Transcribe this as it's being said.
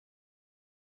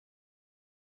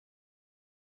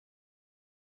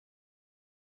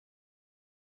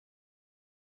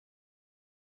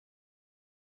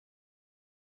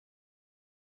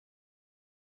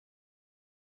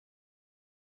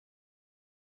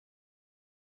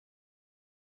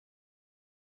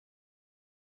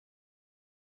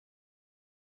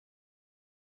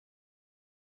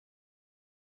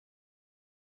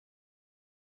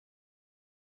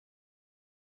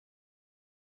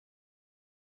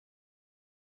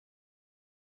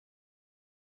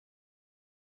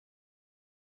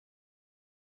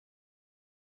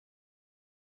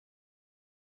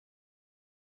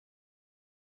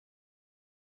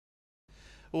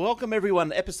Well, welcome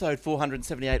everyone. Episode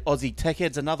 478 Aussie Tech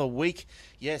Heads. Another week,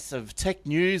 yes, of tech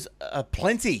news,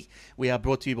 plenty. We are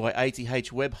brought to you by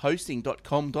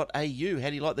athwebhosting.com.au. How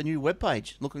do you like the new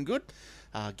webpage? Looking good?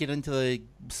 Get into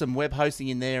some web hosting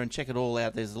in there and check it all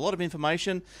out. There's a lot of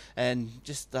information and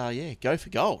just, go for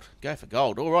gold. Go for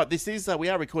gold. All right, we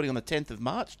are recording on the 10th of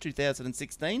March,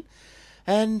 2016.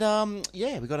 And,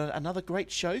 we've got another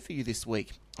great show for you this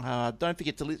week. Don't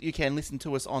forget you can listen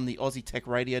to us on the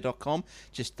AussieTechRadio.com.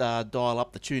 Just dial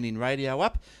up the TuneIn Radio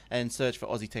app and search for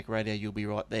Aussie Tech Radio. You'll be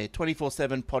right there.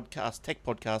 24/7 podcast, tech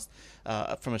podcast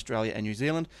from Australia and New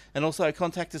Zealand. And also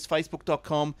contact us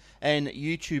Facebook.com and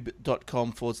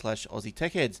YouTube.com/Aussie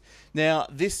Tech Heads. Now,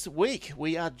 this week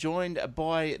we are joined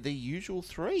by the usual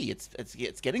three. It's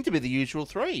getting to be the usual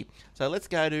three. So let's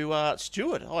go to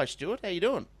Stuart. Hi, Stuart. How you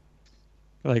doing?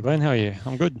 Hey Glenn, how are you?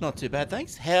 I'm good. Not too bad,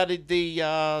 thanks. How did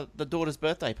the daughter's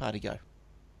birthday party go? It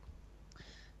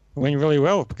went really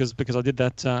well because I did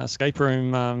that escape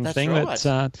room thing. Right.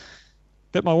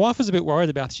 That my wife was a bit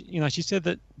worried about. She said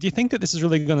that, do you think that this is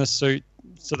really going to suit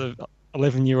sort of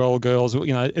 11-year-old girls?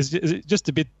 Is it just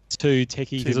a bit too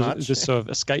techie? Too much? Just sort of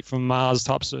escape from Mars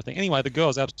type sort of thing. Anyway, the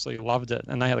girls absolutely loved it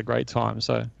and they had a great time.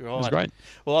 So It was great.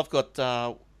 Well, I've got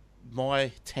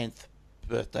my 10th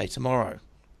birthday tomorrow.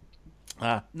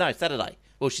 No, Saturday.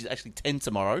 Well, she's actually 10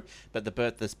 tomorrow, but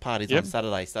this party's on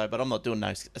Saturday. But I'm not doing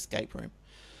no escape room.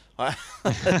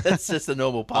 That's just a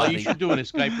normal party. Oh, you should do an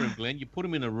escape room, Glenn. You put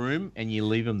them in a room and you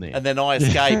leave them there. And then I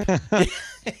escape.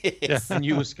 Yes. And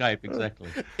you escape,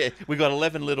 exactly. Yeah, we've got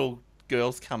 11 little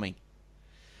girls coming.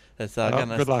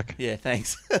 Good luck. Yeah,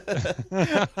 thanks.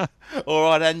 All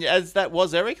right, and as that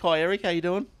was Eric. Hi, Eric. How you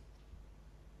doing?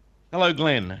 Hello,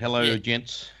 Glenn. Hello,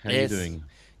 gents. How you doing?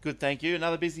 Good, thank you.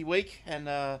 Another busy week, and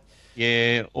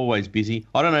yeah, always busy.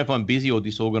 I don't know if I'm busy or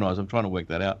disorganised. I'm trying to work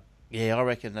that out. Yeah, I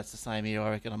reckon that's the same here. I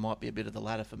reckon I might be a bit of the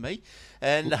latter for me.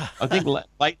 And I think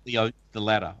lately the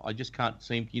latter. I just can't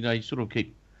seem. You sort of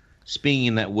keep spinning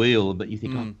in that wheel, but you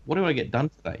think, what do I get done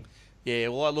today? Yeah,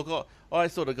 well, I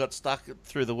sort of got stuck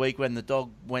through the week when the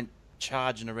dog went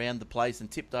charging around the place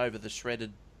and tipped over the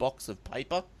shredded box of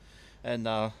paper, and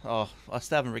I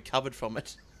still haven't recovered from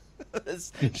it.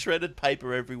 There's shredded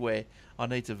paper everywhere. I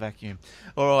need to vacuum.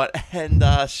 All right, and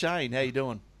Shane, how you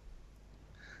doing?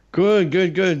 Good.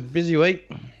 Busy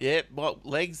week. Yeah, what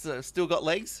legs? Still got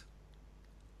legs?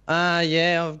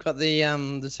 Yeah, I've got the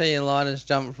cellulitis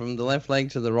jump from the left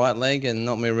leg to the right leg and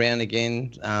knocked me around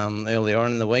again earlier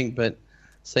on in the week, but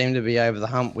seemed to be over the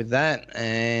hump with that.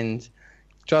 And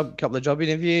couple of job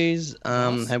interviews.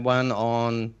 Nice. Had one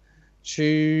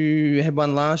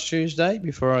last Tuesday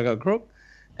before I got crook.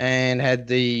 And had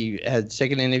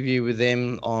second interview with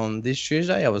them on this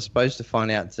Tuesday. I was supposed to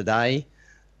find out today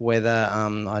whether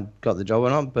I got the job or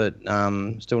not, but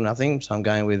still nothing. So I'm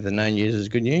going with the no news is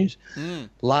good news.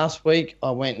 Last week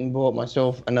I went and bought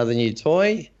myself another new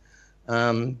toy.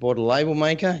 Bought a label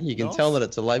maker. You can tell that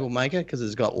it's a label maker because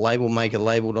it's got label maker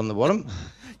labelled on the bottom.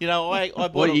 I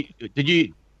bought.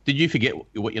 Did you forget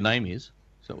what your name is?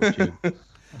 So Look,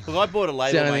 I bought a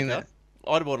label maker.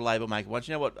 I bought a label maker once.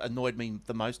 You know what annoyed me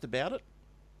the most about it?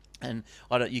 And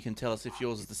you can tell us if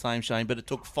yours is the same, Shane, but it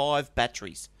took 5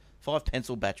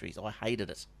 pencil batteries. I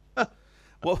hated it.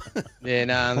 Well, yeah,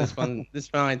 no, this one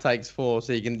only takes 4,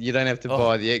 so you don't have to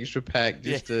buy the extra pack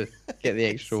just to get the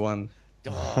extra one.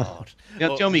 God.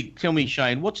 Now tell me,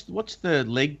 Shane, what's the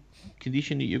leg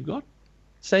condition that you've got?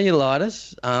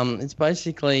 Cellulitis. It's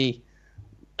basically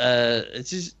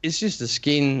it's just a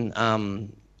skin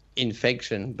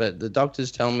infection, but the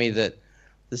doctors tell me that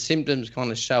the symptoms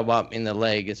kind of show up in the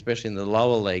leg, especially in the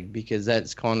lower leg, because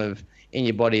that's kind of in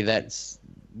your body. That's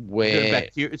where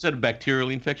is that a bacterial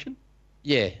infection?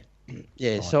 Yeah.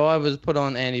 Right. So I was put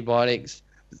on antibiotics.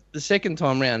 The second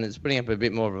time round, it's putting up a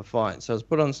bit more of a fight. So I was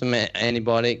put on some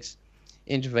antibiotics,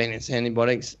 intravenous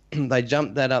antibiotics. They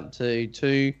jumped that up to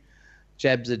 2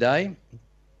 jabs a day.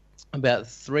 About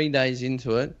 3 days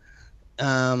into it,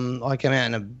 I came out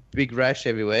in a big rash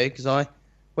everywhere because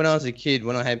when I was a kid,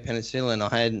 when I had penicillin,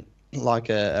 I had like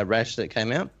a rash that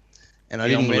came out, and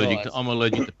I'm allergic to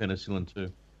penicillin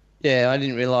too. Yeah, I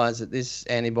didn't realise that this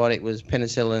antibiotic was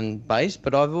penicillin based,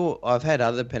 but I've had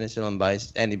other penicillin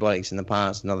based antibiotics in the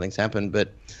past, and nothing's happened.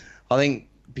 But I think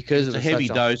because it's a heavy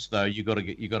dose, though, you got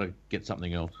to get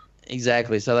something else.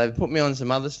 Exactly. So they've put me on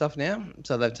some other stuff now.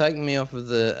 So they've taken me off of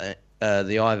the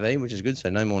IV, which is good. So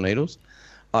no more needles.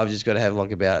 I've just got to have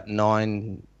like about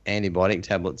 9 antibiotic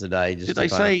tablets a day.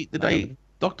 Did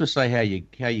doctors say how you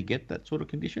get that sort of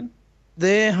condition?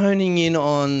 They're honing in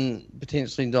on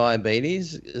potentially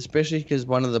diabetes, especially because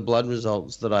one of the blood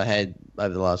results that I had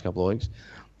over the last couple of weeks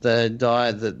the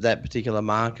diet that particular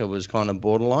marker was kind of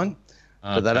borderline.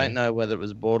 But they Okay. don't know whether it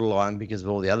was borderline because of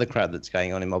all the other crap that's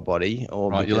going on in my body, or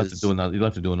Right, because you'll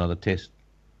have to do another test.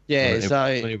 yeah. when So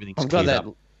everything's I've got cleared that.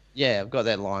 up. Yeah, I've got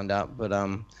that lined up.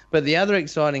 But the other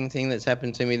exciting thing that's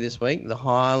happened to me this week, the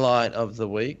highlight of the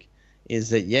week, is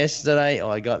that yesterday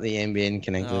I got the NBN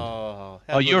connected. Oh,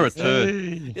 Oh, you're a good is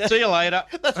turd. Yeah. See you later.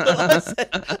 That's what I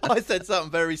said. I said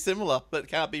something very similar, but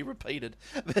can't be repeated.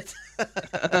 But,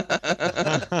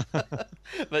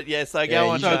 but yeah, so go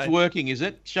on, So it's Shane. working, is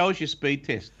it? Show us your speed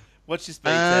test. What's your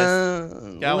speed test?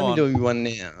 Go Let on. me do one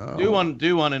now.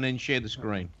 Do one, and then share the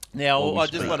screen. Now, Or we I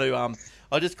just speak. want to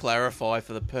I just clarify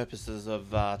for the purposes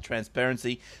of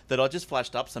transparency that I just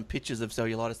flashed up some pictures of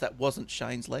cellulitis. That wasn't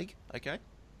Shane's leg, okay?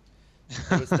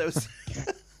 There was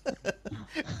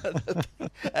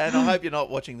and I hope you're not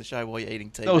watching the show while you're eating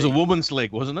TV. That was a woman's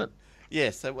leg, wasn't it?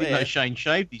 Yes. So Didn't know Shane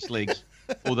shaved his legs,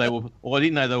 or I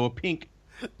didn't know they were pink.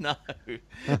 No,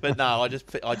 but no, I just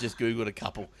googled a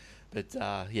couple, but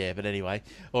yeah. But anyway,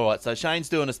 all right. So Shane's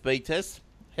doing a speed test.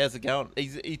 How's it going?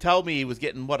 He told me he was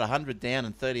getting 100 down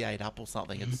and 38 up or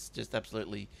something. It's just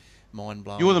absolutely mind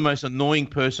blowing. You're the most annoying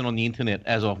person on the internet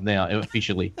as of now,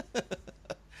 officially.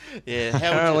 Yeah.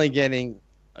 How would you...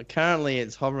 Currently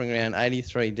it's hovering around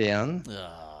 83 down,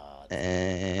 Ah,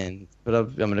 but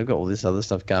I've got all this other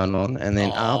stuff going on, and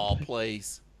then oh,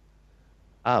 please.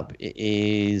 up it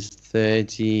is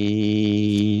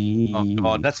 30. Oh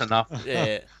God, that's enough.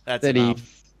 Yeah, that's 30,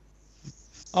 enough.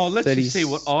 Oh, let's 30 just see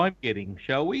what I'm getting,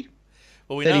 shall we?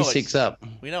 Well, we know 36 up,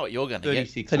 we know what you're going to get.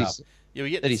 36 30, up. You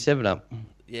get 37 up.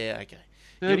 Yeah, okay.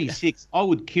 36. I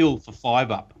would kill for 5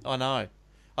 up. I know.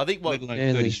 I think what Let alone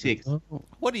Yeah, 36.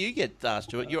 what do you get,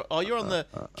 Stuart? You're on the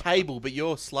cable, but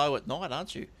you're slow at night,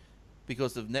 aren't you?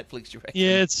 Because of Netflix, you reckon?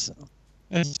 Yeah, it's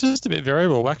just a bit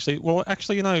variable, actually. Well,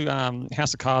 actually,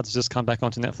 House of Cards has just come back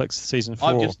onto Netflix season 4.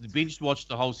 I've just binge watched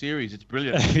the whole series. It's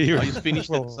brilliant. Have you? I just finished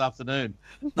it Well- this afternoon.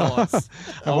 Nice.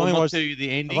 I will only not watched- tell you the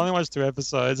I've ending. only watched 2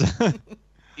 episodes.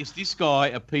 Is this guy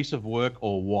a piece of work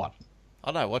or what?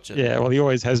 I don't watch it. Yeah, well, he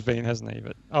always has been, hasn't he?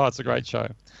 But it's a great show.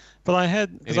 But I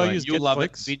had because I Anyway, used you'll love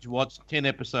it. Netflix. Binge watch 10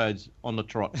 episodes on the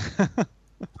trot.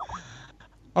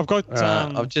 I've got.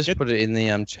 I've just put it in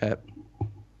the chat.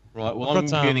 Right. Well, I've I'm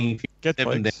got, getting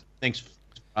 57 down. Netflix. Thanks for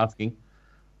asking.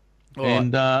 All right.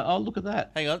 And oh, look at that.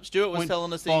 Hang on. Stuart was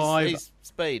telling us 0.5. his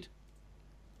speed.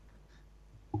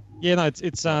 Yeah, no, it's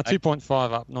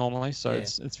 2.5 up normally, so Yeah.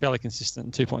 it's fairly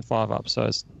consistent. 2.5 up, so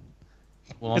it's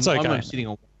Well, It's I'm okay. sitting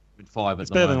on 1.5 at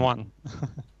the better than moment, 1.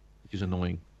 which is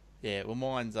annoying. Yeah, well,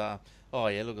 mine's oh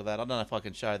yeah, look at that. I don't know if I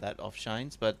can show that off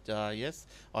Shane's, but yes,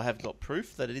 I have got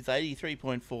proof that it is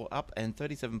 83.4 up and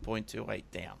 37.28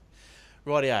 down.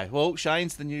 Rightio. Well,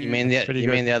 Shane's the new. You mean the Pretty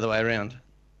good. other way around?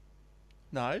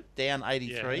 No, down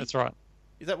 83. Yeah, that's right.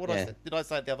 Is that what I Yeah. said? Did I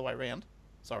say it the other way around?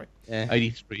 Sorry. Yeah.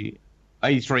 83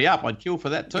 up. I'd kill for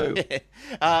that too.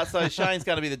 So Shane's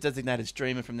going to be the designated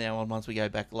streamer from now on. Once we go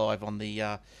back live on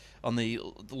the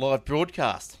live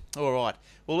broadcast. All right.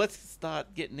 Well, let's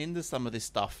start getting into some of this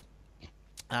stuff.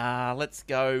 Let's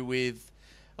go with.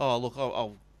 Oh, look,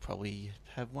 I'll probably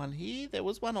have one here. There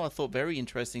was one I thought very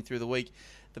interesting through the week.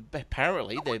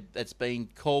 Apparently, it's been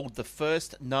called the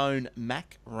first known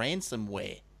Mac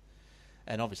ransomware.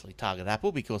 And obviously target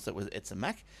Apple because it's a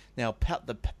Mac. Now,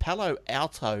 the Palo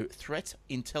Alto Threat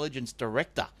Intelligence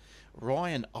Director,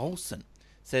 Ryan Olson,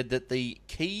 said that the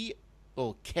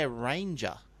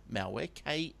Keranger malware,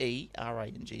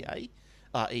 Keranga,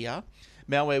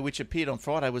 malware which appeared on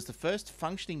Friday, was the first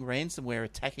functioning ransomware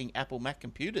attacking Apple Mac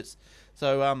computers.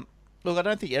 So, look, I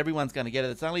don't think everyone's going to get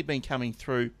it. It's only been coming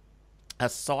through a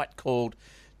site called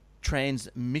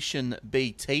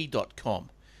transmissionbt.com,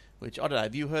 which, I don't know,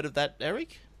 have you heard of that,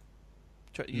 Eric?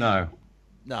 No.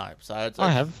 No. So it's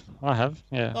I have,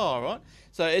 yeah. Oh, all right.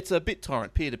 So it's a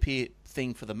BitTorrent peer-to-peer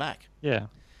thing for the Mac. Yeah.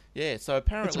 Yeah. So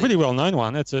apparently It's a pretty well known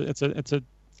one. It's a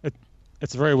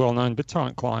very well known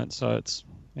BitTorrent client, so it's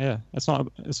not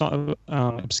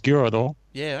obscure at all.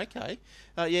 Yeah, okay.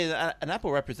 An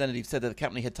Apple representative said that the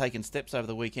company had taken steps over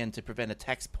the weekend to prevent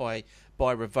attacks by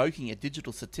revoking a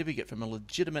digital certificate from a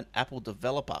legitimate Apple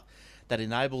developer that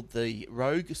enabled the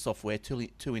rogue software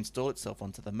to install itself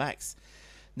onto the Macs.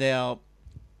 Now,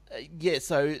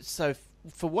 so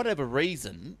for whatever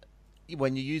reason,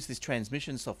 when you use this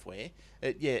transmission software,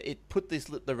 it put the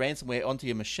ransomware onto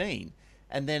your machine,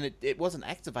 and then it wasn't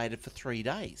activated for 3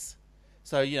 days.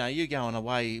 So, you're going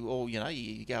away, or,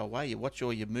 you go away, you watch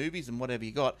all your movies and whatever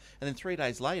you got, and then 3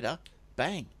 days later,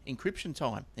 bang, encryption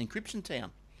time, encryption town.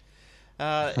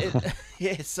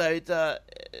 So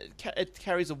it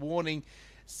carries a warning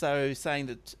So saying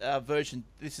that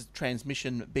this is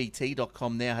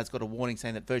transmissionbt.com now has got a warning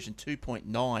saying that version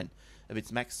 2.9 of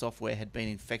its Mac software had been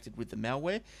infected with the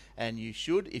malware, and you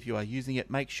should, if you are using it,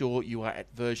 make sure you are at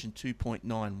version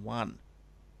 2.91.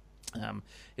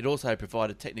 It also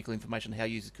provided technical information on how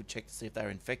users could check to see if they were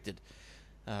infected.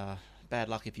 Bad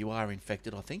luck if you are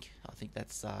infected, I think. I think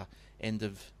that's end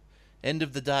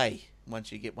of the day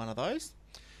once you get one of those.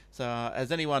 So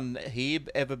has anyone here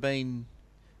ever been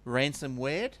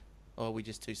ransomwared? Or are we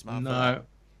just too smart for that?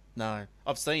 No.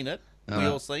 I've seen it. No. We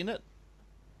all seen it?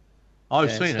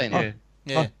 I've seen it. Yeah.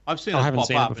 Yeah. I've seen I it haven't pop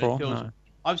seen up. it before. feels- No.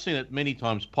 I've seen it many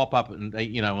times pop up, and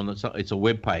on it's a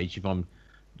web page. If I'm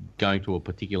going to a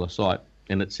particular site,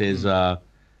 and it says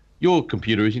your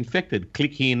computer is infected.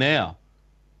 Click here now.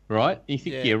 Right? And you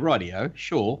think, Yeah. yeah, rightio,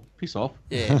 sure, piss off.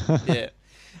 Yeah, yeah.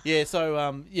 Yeah,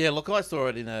 so, look, I saw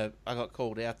it I got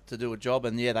called out to do a job,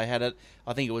 and yeah, they had it.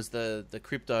 I think it was the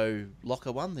crypto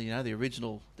locker one, the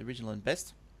original and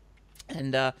best.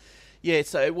 And,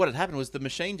 so what had happened was the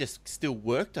machine just still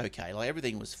worked okay. Like,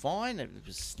 everything was fine. It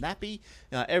was snappy.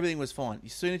 Everything was fine.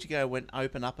 As soon as you went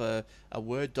open up a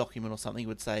Word document or something, it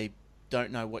would say,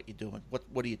 don't know what you're doing.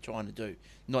 What are you trying to do?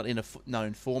 Not in a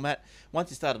known format.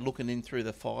 Once you started looking in through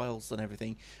the files and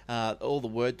everything, all the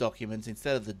Word documents,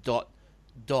 instead of the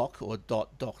 .doc or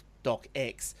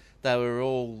 .docx, they were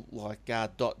all like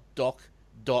 .doc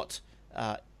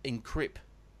encrypt.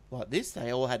 Like this,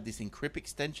 they all had this encrypt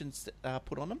extension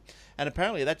put on them, and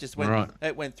apparently that just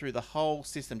went through the whole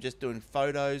system, just doing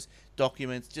photos,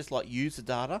 documents, just like user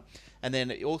data, and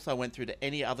then it also went through to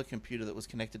any other computer that was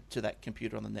connected to that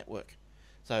computer on the network.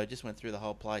 So it just went through the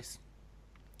whole place,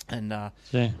 and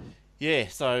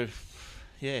so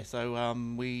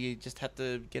we just had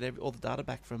to get all the data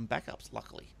back from backups.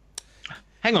 Luckily,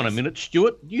 Hang on a minute,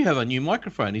 Stuart. You have a new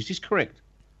microphone. Is this correct?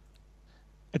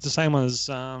 It's the same one as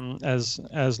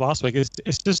last week.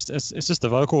 It's just the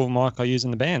vocal mic I use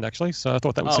in the band actually. So I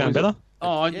thought that would sound better.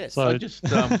 Oh, Yes. I just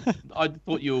I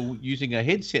thought you were using a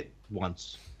headset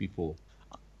once before.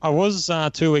 I was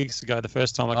 2 weeks ago the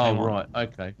first time I came on. Oh, right.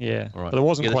 Okay. Yeah, All right. but it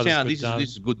wasn't Yeah, quite the sound, as good. this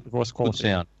is good. voice Good quality.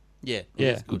 sound. yeah, Yeah.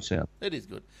 it is Good sound. It is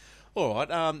good. All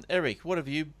right, Eric, what have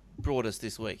you brought us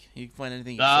this week? You find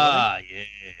anything exciting? Ah,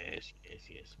 yes.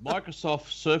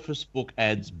 Microsoft Surface Book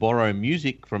ads borrow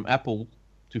music from Apple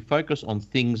to focus on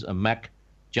things a Mac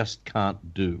just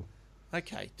can't do.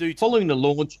 Okay, Following the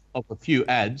launch of a few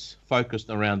ads focused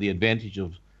around the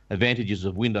advantages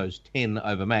of Windows 10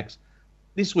 over Macs,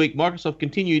 this week Microsoft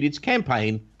continued its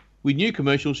campaign with new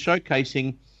commercials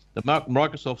showcasing the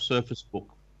Microsoft Surface Book.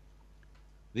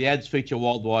 The ads feature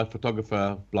worldwide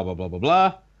photographer blah blah blah blah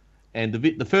blah, and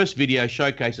the first video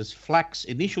showcases FLAC's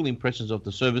initial impressions of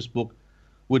the Surface Book,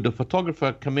 with the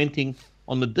photographer commenting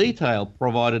on the detail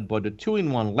provided by the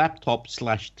 2-in-1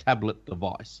 laptop/tablet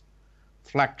device.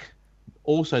 FLAC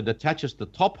also detaches the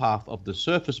top half of the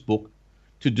Surface Book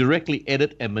to directly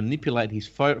edit and manipulate his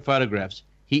photographs.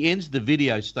 He ends the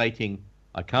video stating,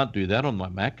 "I can't do that on my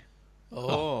Mac."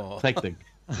 Take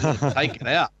it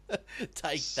out.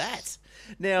 Take that.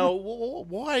 Now,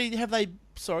 why did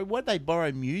they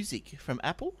borrow music from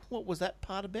Apple? What was that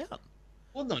part about?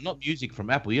 Well, no, not music from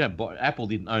Apple. Apple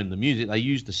didn't own the music. They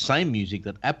used the same music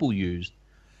that Apple used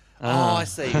I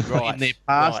see. Right. in their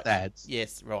past ads.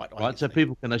 Yes, right. Right, so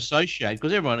people can associate,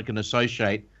 because everyone can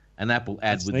associate an Apple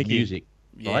ad That's with sneaky. music.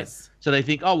 Right? Yes. So they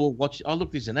think, oh, well, watch. Oh,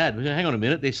 look, there's an ad. Hang on a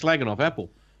minute, they're slagging off Apple.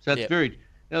 So that's Yep.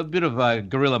 a bit of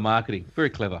guerrilla marketing. Very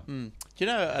clever. Do you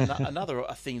know another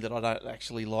thing that I don't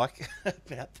actually like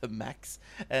about the Macs,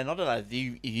 and I don't know if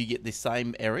you get this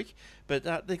same, Eric,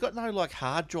 but they've got no like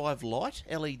hard drive light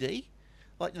LED.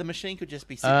 Like the machine could just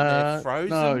be sitting there frozen.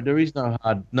 No, there is no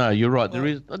hard. No, you're right. There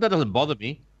is. That doesn't bother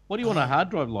me. What do you want a hard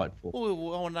drive light for?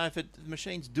 Well, I want to know if the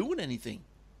machine's doing anything.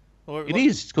 Or It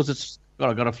is because it's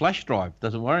got a flash drive.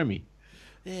 Doesn't worry me.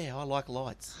 Yeah, I like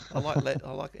lights. I like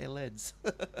I like LEDs.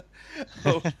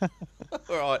 All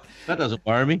right. That doesn't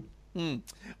worry me.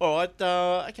 All right.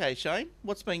 Okay, Shane,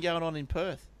 what's been going on in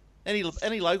Perth? Any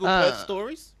local Perth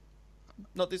stories?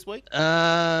 Not this week.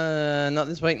 Not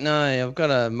this week. No, I've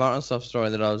got a Microsoft story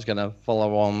that I was going to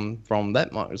follow on from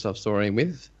that Microsoft story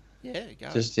with. Yeah, go.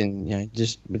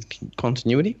 Just with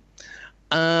continuity.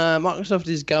 Microsoft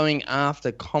is going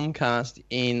after Comcast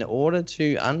in order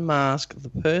to unmask the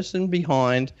person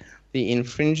behind the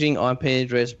infringing IP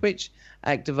address, which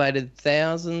activated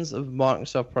thousands of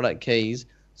Microsoft product keys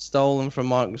stolen from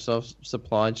Microsoft's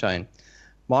supply chain.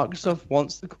 Microsoft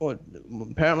wants the court.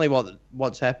 Apparently,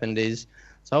 what's happened is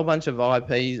a whole bunch of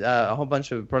IPs, a whole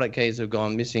bunch of product keys have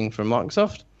gone missing from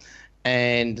Microsoft,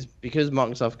 and because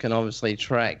Microsoft can obviously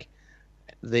track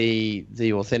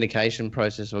the authentication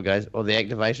process or the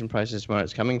activation process where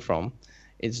it's coming from,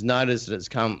 it's noticed that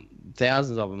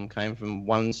thousands of them came from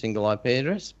one single IP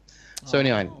address. So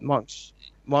anyway,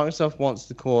 Microsoft wants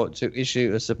the court to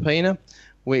issue a subpoena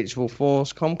which will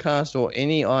force Comcast or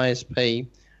any ISP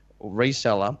or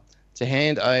reseller to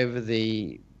hand over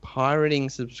the pirating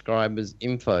subscribers'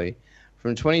 info.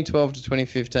 From 2012 to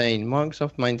 2015,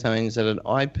 Microsoft maintains that an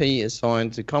IP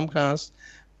assigned to Comcast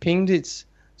pinged its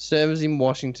servers in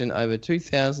Washington over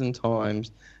 2,000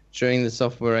 times during the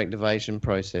software activation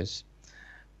process.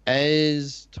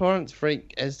 As Torrent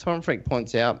Freak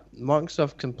points out,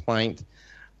 Microsoft complaint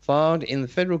filed in the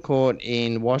federal court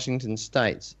in Washington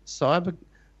states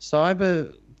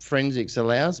cyber forensics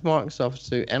allows Microsoft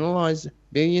to analyze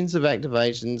billions of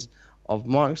activations of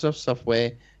Microsoft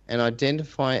software and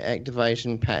identify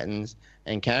activation patterns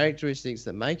and characteristics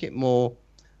that make it more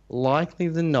likely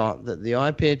than not that the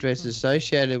IP address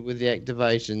associated with the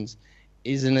activations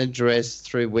is an address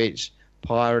through which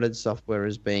pirated software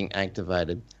is being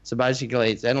activated. So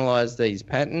basically, it's analysed these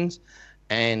patterns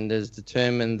and has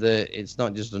determined that it's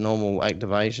not just a normal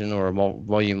activation or a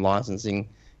volume licensing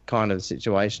kind of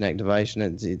situation activation.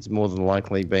 It's more than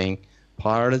likely being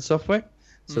pirated software.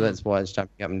 So that's why it's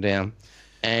jumping up and down.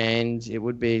 And it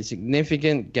would be a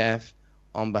significant gaffe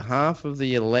on behalf of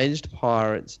the alleged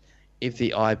pirates if the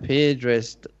IP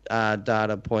address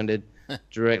data pointed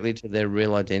directly to their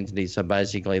real identity. So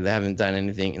basically, they haven't done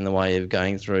anything in the way of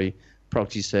going through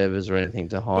proxy servers or anything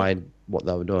to hide what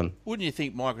they were doing. Wouldn't you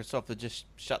think Microsoft would just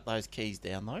shut those keys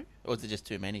down, though? Or is it just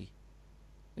too many?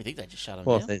 You think they just shut them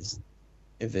down? Well,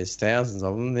 if there's thousands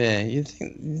of them, you'd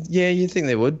think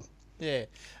they would. Yeah.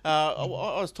 I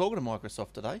was talking to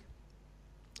Microsoft today,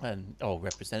 and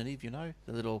representative,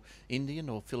 the little Indian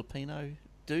or Filipino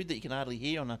dude that you can hardly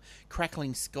hear on a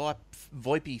crackling Skype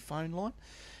VoIP phone line.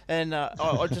 And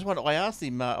I asked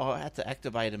him, I had to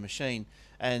activate a machine,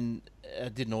 and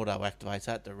it didn't auto-activate,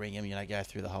 so I had to ring him, go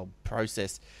through the whole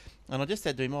process. And I just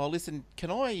said to him, listen, can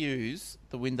I use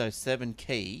the Windows 7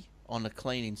 key on a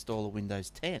clean install of Windows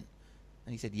 10?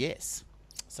 And he said, yes.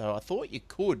 So I thought you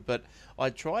could, but I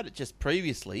tried it just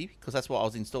previously, because that's what I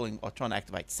was installing. I was trying to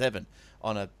activate 7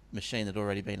 on a machine that had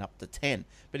already been up to 10.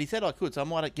 But he said I could, so I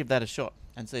might give that a shot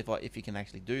and see if you can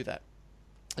actually do that.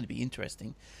 It'd be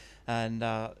interesting. And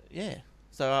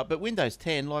so but Windows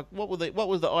 10, like what was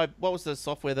the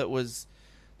software that was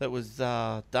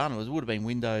done? It would have been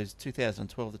Windows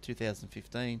 2012 to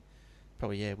 2015,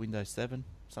 probably Windows 7,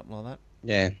 something like that.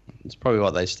 Yeah, it's probably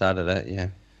what they started at.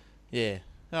 Yeah.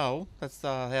 Oh, that's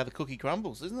how the cookie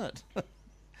crumbles, isn't it?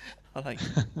 I think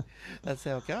that's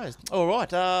how it goes. All right,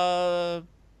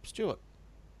 Stuart,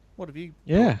 what have you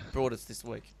brought us this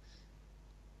week?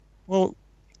 Well,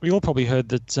 we all probably heard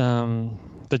that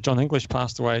that John English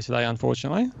passed away today,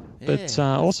 unfortunately. Yeah. But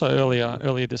also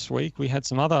earlier this week, we had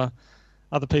some other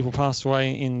people pass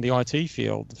away in the IT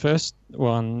field. The first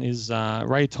one is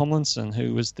Ray Tomlinson,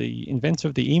 who was the inventor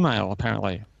of the email,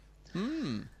 apparently.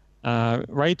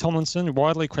 Ray Tomlinson,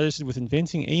 widely credited with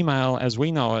inventing email as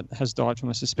we know it, has died from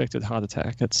a suspected heart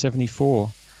attack at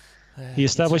 74. He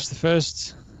established the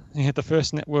first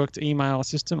networked email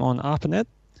system on ARPANET,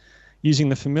 using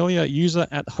the familiar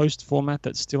user-at-host format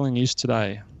that's still in use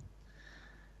today.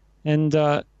 And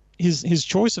his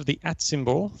choice of the @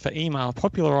 symbol for email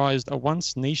popularized a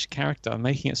once niche character,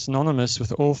 making it synonymous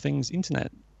with all things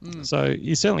internet. So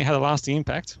he certainly had a lasting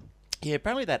impact. Yeah,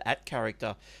 apparently that @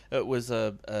 character, it was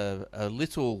a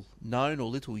little known or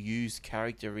little used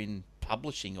character in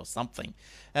publishing or something.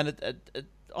 And it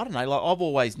I don't know, like I've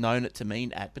always known it to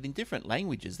mean @ but in different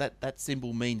languages that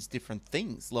symbol means different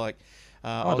things. Like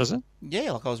does it?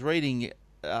 Yeah, like I was reading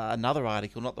another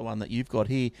article, not the one that you've got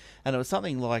here, and it was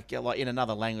something like in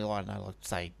another language, I don't know, like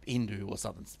say Hindu or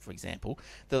something, for example,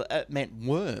 it meant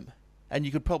worm. And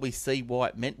you could probably see why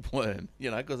it meant worm,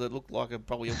 because it looked like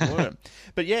probably a worm.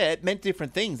 But yeah, it meant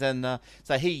different things. And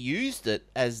so he used it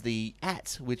as the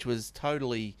 @ which was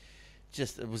totally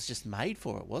it was just made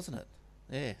for it, wasn't it?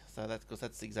 Yeah, so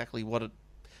that's exactly what it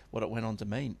went on to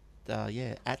mean.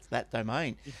 At that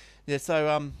domain. Yeah,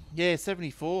 so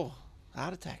 74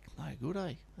 heart attack. No good,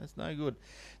 eh? That's no good.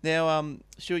 Now,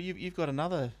 sure, you've got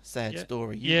another sad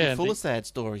story. You're full of sad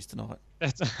stories tonight.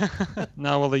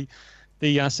 No, well,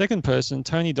 the second person,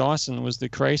 Tony Dyson, was the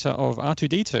creator of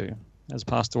R2-D2, has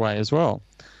passed away as well.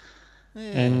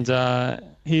 Yeah. And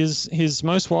he's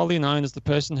most widely known as the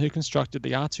person who constructed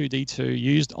the R2-D2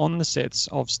 used on the sets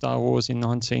of Star Wars in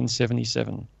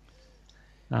 1977.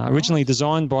 Originally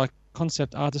designed by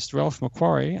concept artist Ralph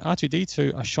McQuarrie,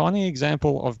 R2-D2, a shining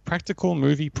example of practical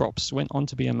movie props, went on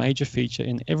to be a major feature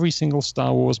in every single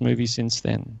Star Wars movie since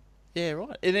then. Yeah,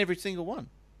 right. In every single one.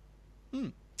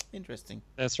 Interesting.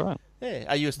 That's right. Yeah.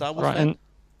 Are you a Star Wars Right, fan? and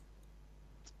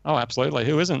oh, absolutely.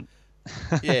 Who isn't?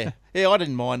 Yeah. Yeah, I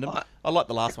didn't mind them. I like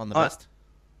the last one the best.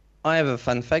 I have a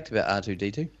fun fact about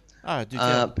R2D2. Oh, do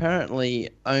tell. Apparently,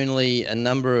 only a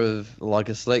number of, like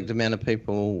a select amount of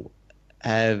people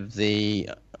have the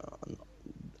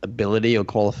ability or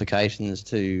qualifications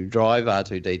to drive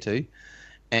R2D2.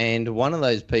 And one of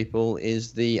those people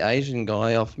is the Asian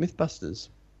guy off Mythbusters.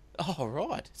 Oh,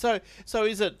 right. So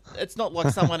is it? It's not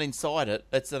like someone inside it.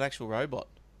 It's an actual robot.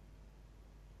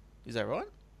 Is that right?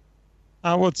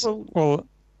 Well,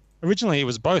 originally it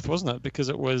was both, wasn't it? Because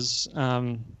it was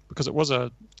a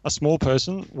small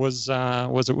person was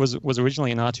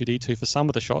originally an R2D2 for some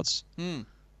of the shots.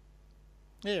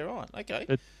 Yeah, right.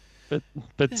 Okay.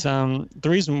 But the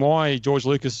reason why George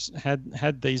Lucas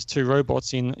had these two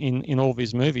robots in all of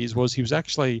his movies was he was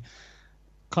actually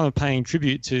kind of paying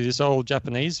tribute to this old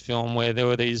Japanese film where there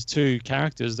were these two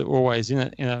characters that were always in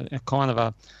a kind of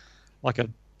a like a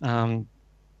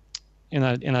in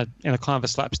a kind of a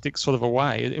slapstick sort of a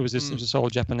way. It was this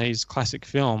old Japanese classic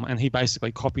film, and he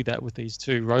basically copied that with these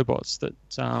two robots that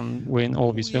were in all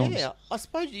of his films. Yeah, I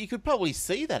suppose you could probably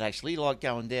see that actually, like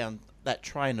going down that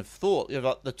train of thought. You've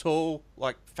got the tall,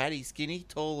 like fatty, skinny,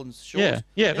 tall and short.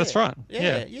 Yeah, that's right.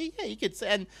 Yeah, you could see,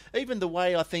 and even the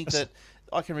way I think that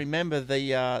I can remember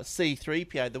the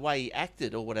C-3PO, the way he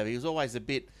acted or whatever, he was always a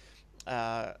bit.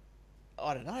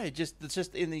 I don't know, it's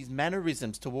just in these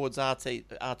mannerisms towards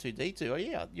R2D2. Oh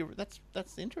yeah,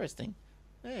 that's interesting.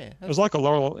 Yeah, it was like a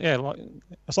Laurel,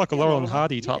 it's like a Laurel and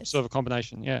Hardy type yes. sort of a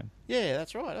combination. Yeah. Yeah,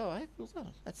 that's right. Oh,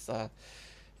 that's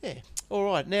yeah. All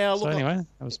right, now look. So anyway,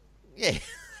 that was. Yeah,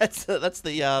 that's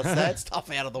the sad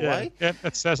stuff out of the way. Yeah,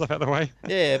 that's sad stuff out of the way.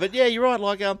 Yeah, but yeah, you're right.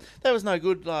 Like that was no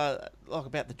good. Like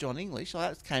about the John English,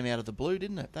 like, that came out of the blue,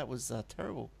 didn't it? That was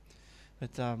terrible.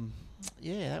 But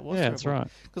yeah, that was. Yeah, terrible. That's right.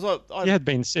 Because he had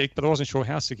been sick, but I wasn't sure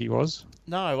how sick he was.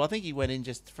 No, I think he went in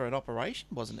just for an operation,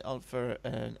 wasn't it? For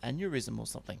an aneurysm or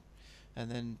something, and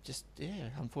then just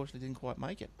unfortunately didn't quite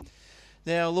make it.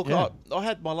 Now look, I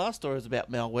had my last story was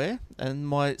about malware, and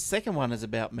my second one is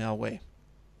about malware.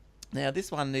 Now,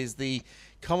 this one is the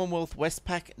Commonwealth,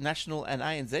 Westpac, National and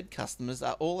ANZ customers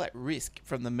are all at risk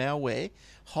from the malware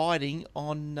hiding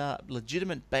on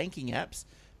legitimate banking apps,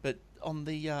 but on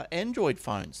the Android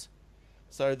phones.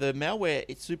 So the malware,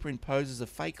 it superimposes a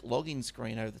fake login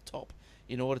screen over the top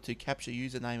in order to capture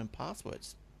username and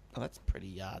passwords. Well, that's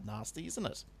pretty nasty, isn't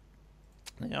it?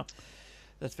 Now,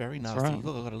 that's very nasty. Right.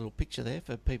 Look, I've got a little picture there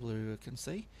for people who can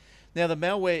see. Now, the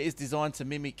malware is designed to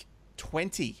mimic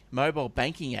 20 mobile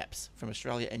banking apps from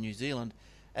Australia and New Zealand,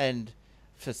 and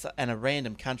a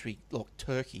random country like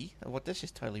Turkey. That's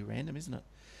just totally random, isn't it?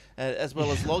 As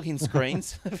well as login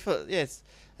screens. Yes,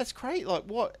 that's great. Like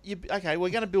what? Okay, we're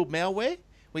going to build malware.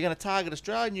 We're going to target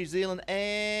Australia, New Zealand,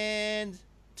 and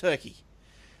Turkey.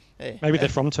 Yeah. Maybe they're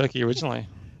from Turkey originally.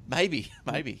 Maybe.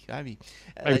 Maybe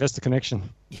that's the connection.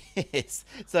 Yes.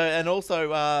 So, and also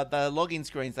the login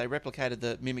screens, they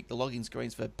mimic the login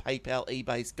screens for PayPal,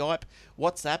 eBay, Skype,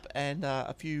 WhatsApp, and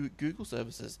a few Google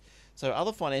services. So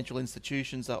other financial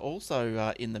institutions are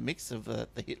also in the mix of the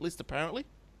hit list, apparently.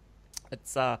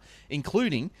 It's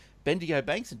including Bendigo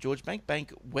Bank, St George Bank,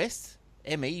 Bank West,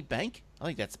 ME Bank, I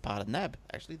think that's part of NAB,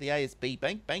 actually, the ASB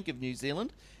Bank, Bank of New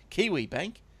Zealand, Kiwi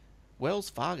Bank, Wells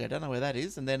Fargo, don't know where that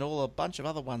is, and then a bunch of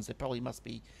other ones that probably must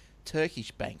be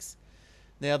Turkish banks.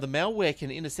 Now, the malware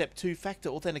can intercept two-factor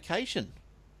authentication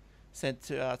sent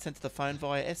to the phone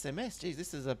via SMS. Geez,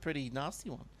 this is a pretty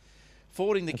nasty one.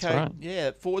 Forwarding the code, right.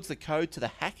 it forwards the code to the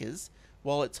hackers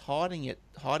while it's hiding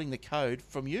the code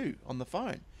from you on the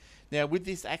phone. Now, with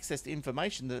this access to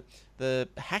information, the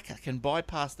hacker can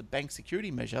bypass the bank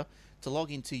security measure to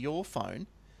log into your phone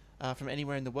from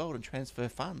anywhere in the world and transfer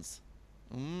funds.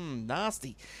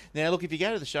 Nasty. Now, look, if you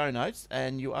go to the show notes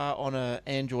and you are on an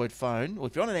Android phone, or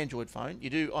if you're on an Android phone, you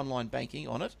do online banking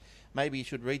on it, maybe you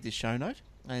should read this show note,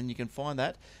 and you can find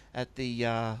that at the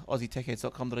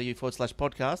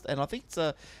aussietechheads.com.au/podcast, and I think it's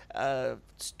a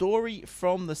story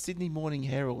from the Sydney Morning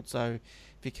Herald, so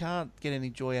if you can't get any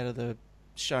joy out of the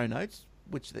show notes,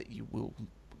 which that you will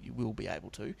be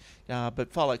able to,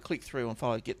 but click through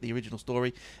and get the original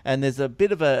story, and there's a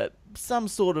bit of some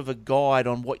sort of a guide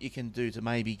on what you can do to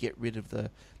maybe get rid of the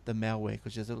malware,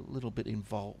 because there's a little bit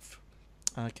involved.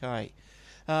 Okay.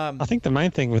 I think the main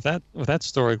thing with that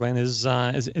story, Glenn, is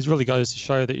really goes to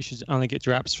show that you should only get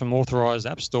your apps from authorized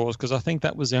app stores, because I think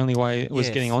that was the only way it was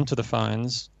getting onto the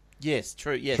phones. Yes,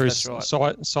 true. Yes, through that's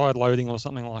right. Side loading or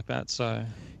something like that. So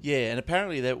yeah, and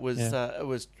apparently that was it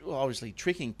was obviously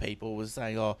tricking people. Was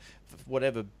saying,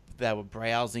 whatever they were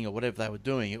browsing or whatever they were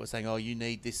doing, it was saying, "Oh, you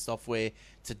need this software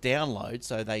to download."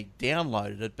 So they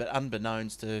downloaded it, but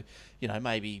unbeknownst to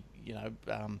maybe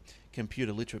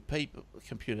computer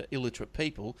illiterate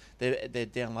people, they're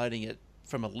downloading it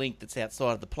from a link that's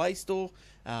outside of the Play Store,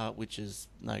 which is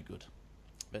no good.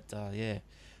 But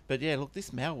look,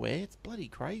 this malware, it's bloody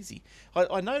crazy.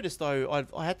 I noticed though,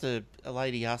 a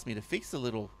lady asked me to fix a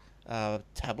little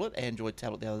Android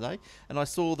tablet the other day, and I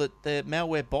saw that the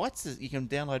Malware Bytes, you can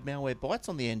download Malware Bytes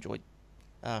on the Android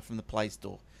from the Play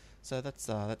Store. So that's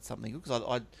something good,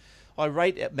 because I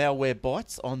rate Malware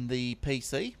Bytes on the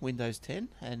PC, Windows 10,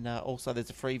 and also there's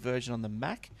a free version on the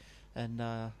Mac, and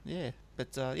so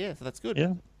that's good.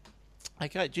 Yeah.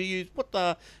 Okay,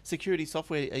 what security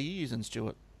software are you using,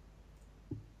 Stuart?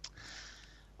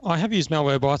 I have used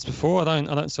Malware Bytes before. I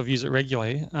don't sort of use it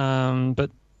regularly, but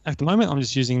at the moment I'm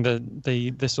just using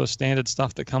the sort of standard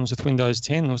stuff that comes with Windows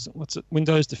 10. What's it?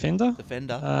 Windows Defender.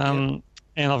 Defender.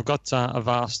 And I've got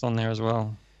Avast on there as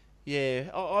well. Yeah,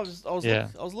 I was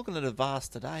looking at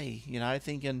Avast today,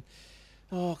 thinking,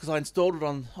 because I installed it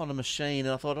on a machine,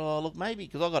 and I thought, look, maybe,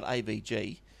 because I got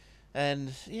AVG,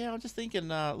 and I'm just thinking,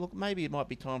 look, maybe it might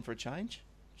be time for a change.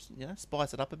 Just,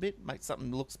 spice it up a bit, make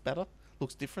something looks better,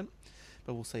 looks different,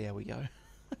 but we'll see how we go.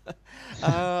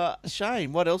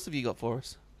 Shane, what else have you got for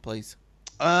us, please?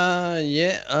 What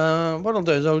I'll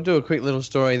do is I'll do a quick little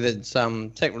story that's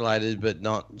tech related, but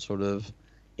not sort of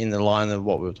in the line of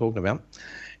what we were talking about.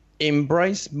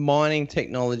 Embrace mining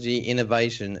technology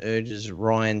innovation, urges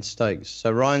Ryan Stokes. So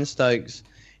Ryan Stokes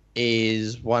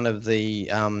is one of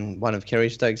Kerry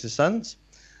Stokes' sons.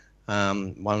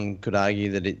 One could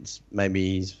argue that it's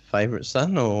maybe his favourite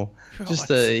son, or just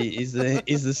is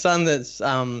the son that's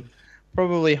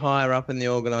probably higher up in the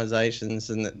organisations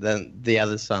than the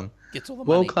other son. Gets all the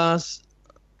world money. Class.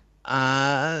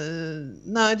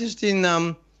 No, just in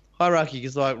hierarchy,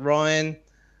 because like Ryan.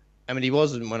 I mean, he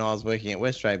wasn't when I was working at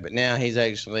Westrac, but now he's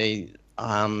actually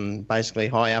basically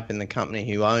high up in the company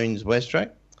who owns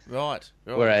Westrac. Right.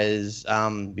 Whereas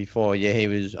before, he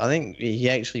was. I think he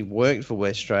actually worked for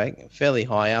Westrac, fairly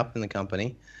high up in the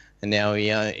company, and now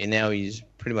he's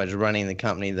pretty much running the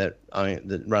company that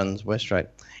runs Westrac.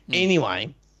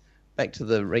 Anyway, back to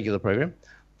the regular program.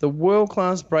 The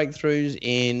world-class breakthroughs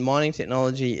in mining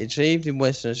technology achieved in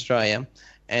Western Australia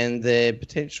and their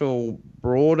potential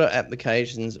broader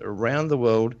applications around the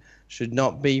world should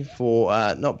not be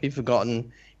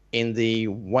forgotten in the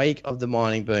wake of the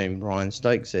mining boom, Ryan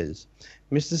Stokes says.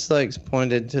 Mr. Stokes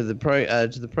pointed to the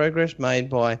progress made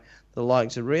by the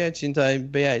likes of Rio Tinto,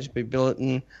 BHP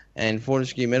Billiton, and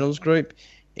Fortescue Metals Group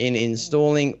in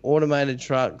installing automated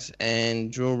trucks and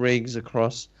drill rigs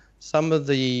across some of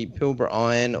the Pilbara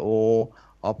iron ore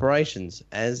operations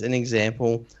as an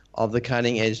example of the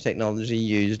cutting-edge technology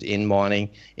used in the mining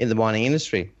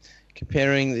industry,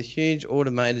 comparing the huge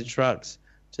automated trucks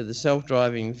to the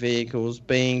self-driving vehicles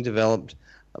being developed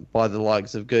by the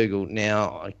likes of Google.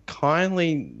 Now, I kind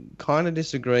of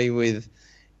disagree with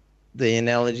the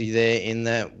analogy there, in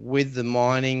that with the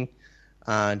mining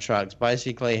trucks,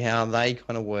 basically how they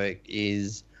kind of work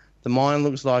is the mine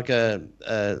looks like a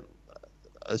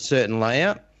certain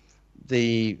layout.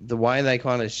 The way they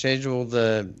kind of schedule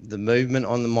the movement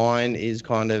on the mine is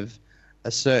kind of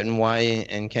a certain way,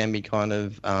 and can be kind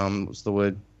of kind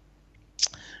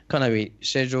of be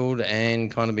scheduled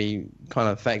and kind of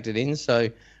factored in. So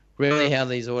really how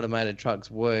these automated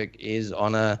trucks work is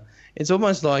it's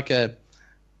almost like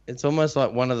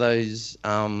one of those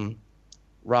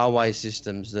railway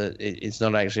systems that it's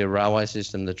not actually a railway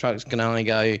system. The trucks can only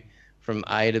go from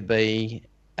A to B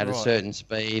at a certain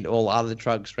speed. All other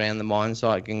trucks around the mine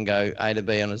site can go A to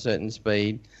B on a certain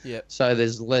speed. Yep. So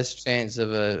there's less chance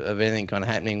of anything kind of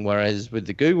happening. Whereas with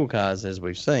the Google cars, as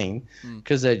we've seen,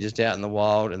 because they're just out in the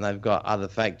wild and they've got other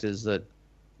factors that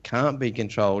can't be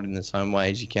controlled in the same way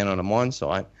as you can on a mine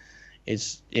site,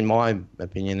 it's, in my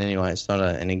opinion anyway, it's not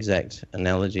an exact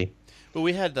analogy. Well,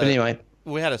 we had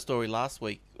a story last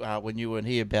week when you weren't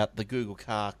here about the Google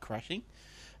car crashing.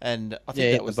 And I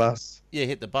think hit the bus. Yeah,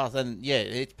 hit the bus. And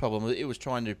its problem was it was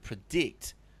trying to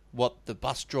predict what the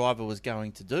bus driver was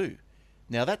going to do.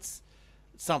 Now that's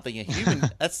something a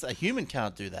human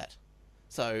can't do that.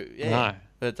 So No.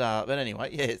 But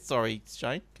anyway, sorry,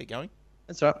 Shane, keep going.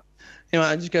 That's right.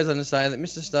 Anyway, it just goes on to say that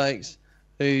Mr. Stokes,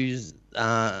 whose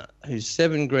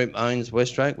Seven Group owns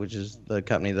Westrac, which is the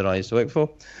company that I used to work for,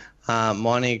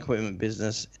 mining equipment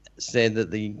business, said that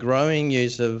the growing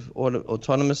use of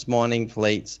autonomous mining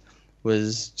fleets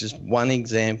was just one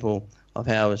example of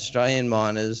how Australian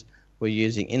miners were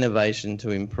using innovation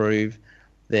to improve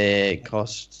their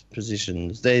cost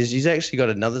positions. He's actually got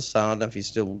another son, I don't know if he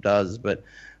still does, but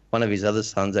one of his other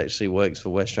sons actually works for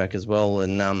Westrac as well,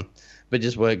 and but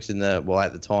just works in the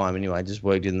at the time anyway, just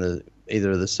worked in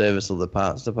either the service or the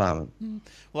parts department.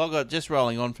 Well, I've got, just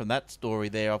rolling on from that story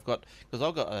there, I've got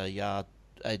a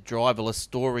driverless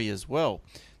story as well.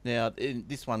 Now,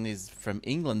 this one is from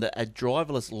England. A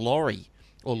driverless lorry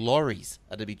or lorries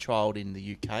are to be trialled in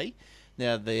the UK.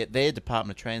 Now, their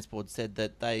Department of Transport said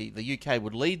that the UK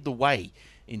would lead the way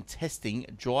in testing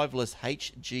driverless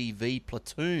HGV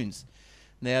platoons.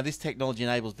 Now, this technology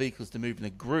enables vehicles to move in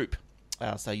a group,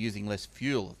 so using less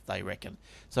fuel, they reckon.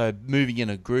 So moving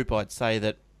in a group, I'd say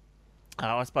that,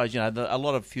 I suppose, a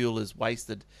lot of fuel is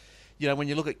wasted. When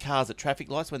you look at cars at traffic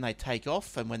lights, when they take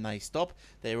off and when they stop,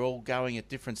 they're all going at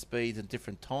different speeds and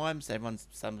different times. Everyone's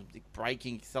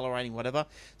braking, accelerating, whatever.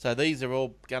 So these are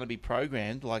all going to be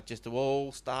programmed, like just to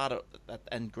all start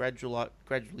and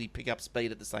gradually pick up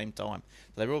speed at the same time.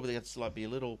 So they're all going to be a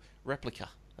little replica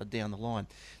down the line.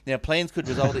 Now, plans could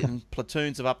result in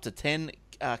platoons of up to 10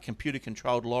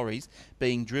 computer-controlled lorries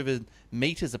being driven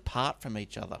metres apart from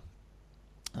each other.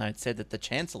 It said that the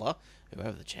Chancellor,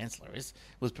 whoever the Chancellor is,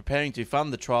 was preparing to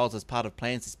fund the trials as part of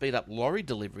plans to speed up lorry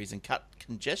deliveries and cut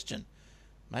congestion.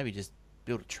 Maybe just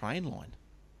build a train line.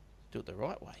 Do it the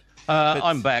right way.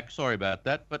 I'm back. Sorry about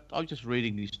that. But I was just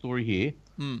reading the story here.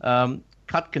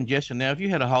 Cut congestion. Now, if you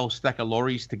had a whole stack of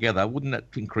lorries together, wouldn't that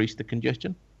increase the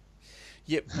congestion?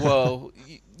 Yeah, well,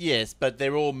 yes, but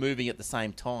they're all moving at the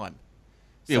same time.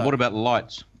 Yeah, what about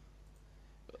lights?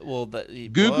 Well,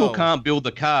 Google can't build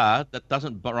a car that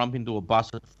doesn't bump into a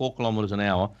bus at 4 kilometres an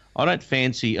hour. I don't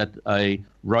fancy a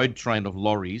road train of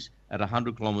lorries at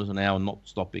 100 kilometres an hour not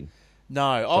stopping. No,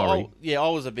 I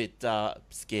was a bit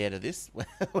scared of this when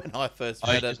I first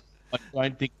heard it. I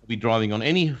don't think we'll be driving on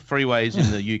any freeways in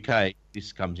the UK.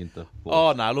 This comes into force.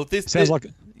 Oh no! Look, this sounds like.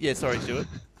 Yeah, sorry, Stuart.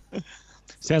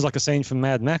 Sounds like a scene from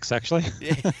Mad Max, actually.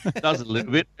 Yeah. It does a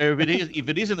little bit. If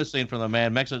it isn't a scene from the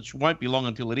Mad Max, it won't be long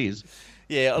until it is.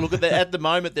 Yeah, look, at the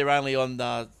moment they're only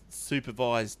on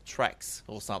supervised tracks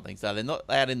or something, so they're not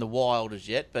out in the wild as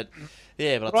yet. But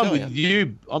yeah, but I'm with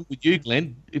you,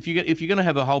 Glenn. If you're going to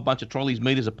have a whole bunch of trolleys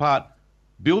meters apart,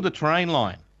 build a train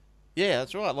line. Yeah,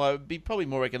 that's right. Like, it'd be probably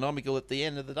more economical at the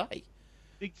end of the day.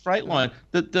 Big freight line.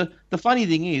 The funny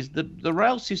thing is the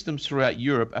rail systems throughout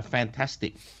Europe are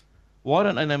fantastic. Why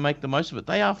don't they make the most of it?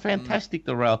 They are fantastic,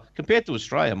 the rail. Compared to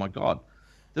Australia, my God.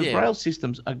 The rail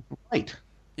systems are great.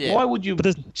 Yeah. Why would you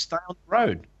stay on the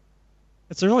road?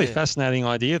 It's a really fascinating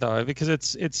idea, though, because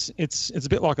it's a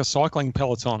bit like a cycling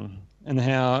peloton, and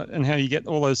how you get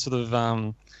all those sort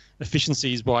of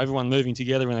efficiencies by everyone moving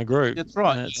together in a group. That's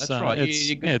right.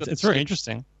 It's very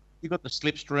interesting. You've got the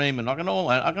slipstream, and I can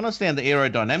understand the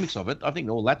aerodynamics of it. I think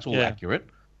that's all accurate,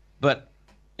 but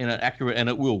accurate, and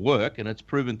it will work, and it's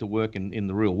proven to work in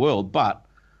the real world. But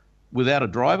without a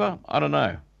driver, I don't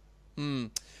know.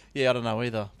 Yeah, I don't know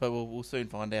either, but we'll soon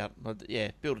find out. But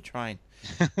yeah, build a train,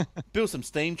 build some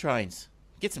steam trains,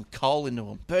 get some coal into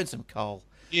them, burn some coal.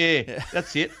 Yeah,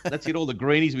 that's it. That's it. All the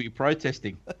greenies will be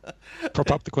protesting.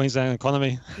 Prop up the Queensland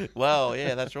economy. Well,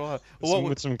 yeah, that's right.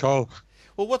 With some coal.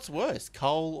 Well, what's worse,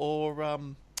 coal or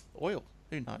oil?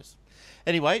 Who knows?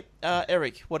 Anyway,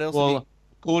 Eric, what else? Well,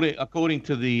 according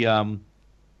to the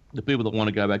people that want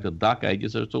to go back to the Dark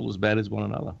Ages, it's all as bad as one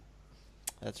another.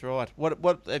 That's right.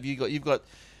 What have you got? You've got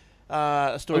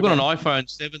a story. I've got an iPhone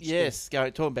 7. Yes,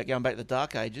 talking about going back to the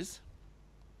Dark Ages.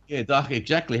 Yeah,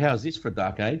 exactly. How's this for a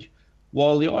Dark Age?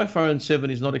 While the iPhone 7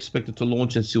 is not expected to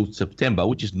launch until September,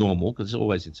 which is normal because it's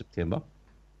always in September,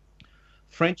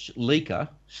 French leaker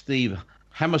Steve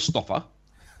Hammerstoffer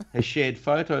has shared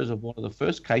photos of one of the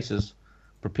first cases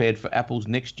prepared for Apple's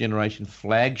next-generation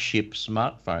flagship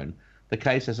smartphone. The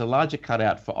case has a larger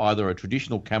cutout for either a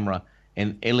traditional camera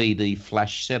and LED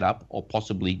flash setup or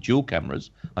possibly dual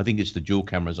cameras. I think it's the dual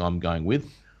cameras I'm going with.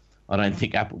 I don't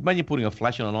think Apple... When you're putting a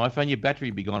flash on an iPhone, your battery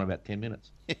will be gone in about 10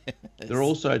 minutes. Yes. There are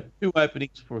also 2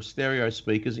 openings for stereo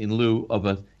speakers in lieu of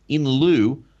a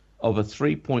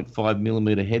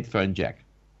 3.5mm headphone jack.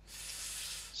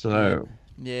 So...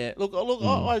 Yeah, look.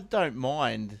 I don't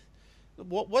mind.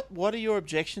 What are your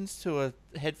objections to a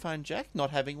headphone jack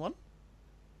not having one?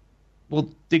 Well,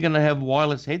 they're going to have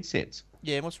wireless headsets.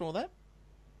 Yeah, what's wrong with that?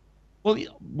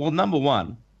 Well, number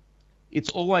one,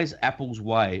 it's always Apple's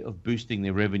way of boosting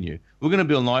their revenue. We're going to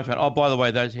build an iPhone. Oh, by the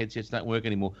way, those headsets don't work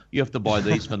anymore. You have to buy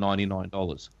these for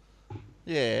 $99.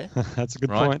 Yeah, that's a good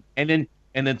point. And then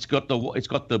it's got the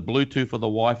Bluetooth or the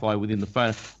Wi-Fi within the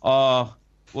phone. Oh.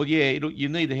 Well, yeah, you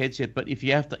need the headset, but if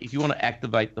you want to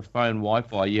activate the phone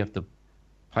Wi-Fi, you have to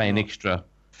pay an extra.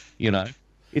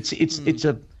 It's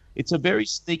a very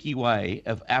sneaky way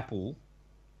of Apple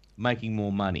making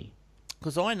more money.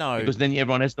 Because I know. Because then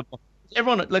everyone has to.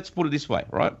 everyone, let's put it this way,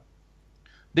 right?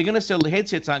 They're going to sell, the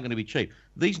headsets aren't going to be cheap.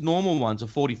 These normal ones are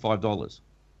 $45,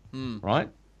 right?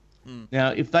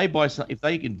 Now, if they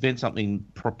invent something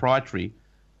proprietary,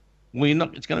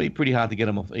 it's going to be pretty hard to get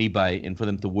them off eBay and for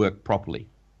them to work properly,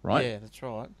 right? Yeah, that's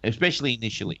right. Especially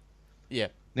initially. Yeah.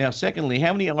 Now, secondly,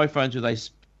 how many iPhones do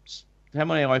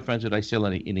they sell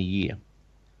in a year?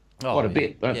 Quite a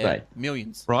bit, don't they?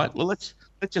 Millions. Right. Well, let's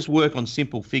just work on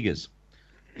simple figures.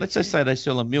 Let's just say they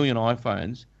sell 1 million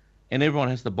iPhones, and everyone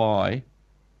has to buy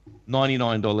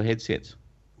 $99 headsets.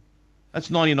 That's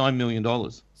 $99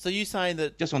 million So you're saying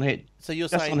that just on head. So you're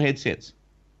just saying on headsets.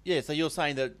 Yeah, so you're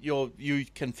saying that you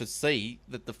can foresee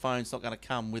that the phone's not going to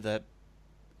come with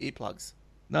earplugs.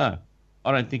 No,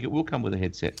 I don't think it will come with a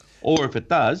headset. Or if it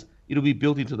does, it'll be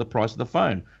built into the price of the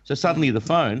phone. So suddenly the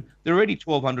phone, they're already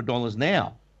 $1,200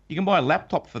 now. You can buy a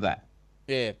laptop for that.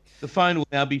 Yeah. The phone will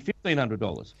now be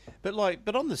 $1,500.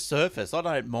 But on the surface, I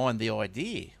don't mind the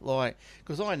idea.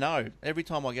 Because I know every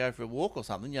time I go for a walk or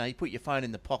something, you put your phone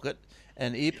in the pocket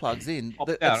and earplugs in.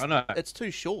 I know. It's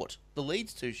too short. The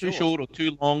lead's too short. Too short or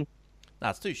too long. No,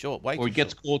 it's too short. Way or too it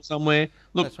gets short. caught somewhere.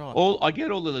 Look, That's right. I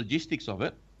get all the logistics of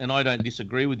it, and I don't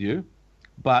disagree with you,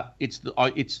 but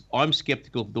I'm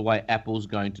skeptical of the way Apple's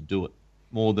going to do it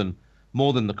more than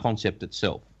the concept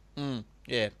itself.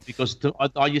 Yeah. Because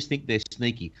I just think they're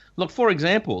sneaky. Look, for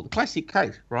example, the classic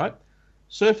case, right?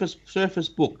 Surface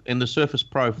Book and the Surface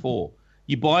Pro 4.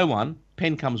 You buy one,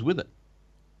 pen comes with it.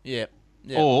 Yeah.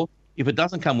 Or if it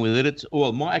doesn't come with it,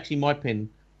 my pen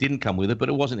didn't come with it, but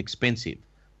it wasn't expensive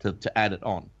to add it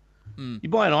on. You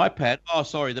buy an iPad. Oh,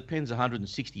 sorry, the pen's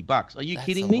 $160. Are you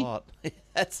kidding me?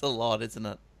 That's a lot, isn't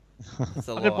it? That's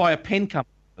a lot. I could buy a pen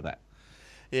company for that.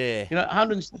 Yeah.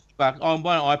 $160. Oh, I'm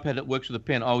buying an iPad that works with a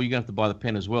pen. Oh, you're going to have to buy the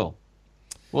pen as well.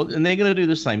 Well, and they're going to do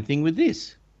the same thing with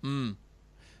this. They're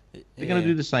going to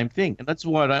do the same thing, and that's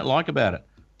what I don't like about it.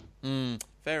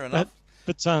 Fair enough.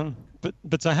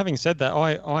 But having said that,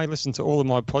 I listen to all of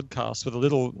my podcasts with a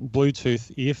little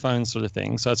Bluetooth earphone sort of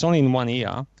thing, so it's only in one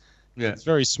ear. Yeah. It's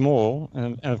very small,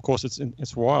 and of course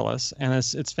it's wireless, and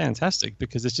it's fantastic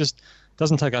because it just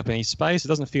doesn't take up any space. It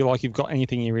doesn't feel like you've got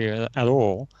anything in your ear at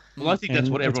all. Well, I think that's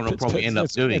what everyone will probably end up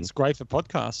doing. It's great for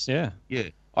podcasts, yeah. Yeah,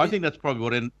 I think that's probably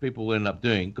what people will end up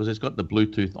doing because it's got the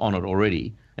Bluetooth on it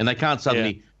already, and they can't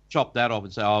suddenly chop that off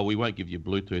and say, "Oh, we won't give you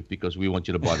Bluetooth because we want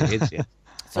you to buy the headset."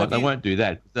 So they won't do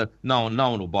that. No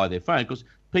one will buy their phone because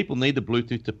people need the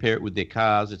Bluetooth to pair it with their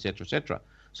cars, etc., etc.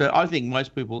 So I think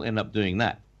most people end up doing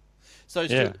that. So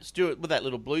Stuart, with that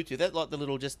little Bluetooth, that like the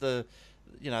little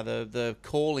the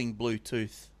calling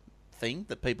Bluetooth thing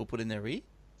that people put in their ear.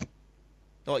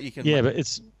 Like you can. Yeah, but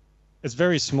it's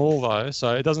very small though,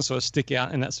 so it doesn't sort of stick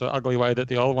out in that sort of ugly way that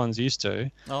the old ones used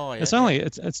to. Oh yeah.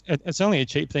 It's only a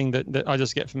cheap thing that I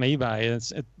just get from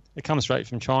eBay. It comes straight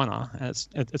from China, and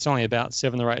it's only about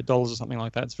 $7 or $8 or something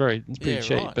like that. It's pretty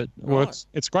cheap, right, but it works.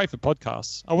 It's great for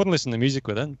podcasts. I wouldn't listen to music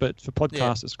with it, but for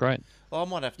podcasts, it's great. Well, I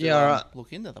might have to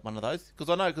look into one of those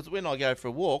because when I go for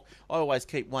a walk, I always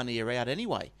keep one ear out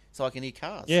anyway, so I can hear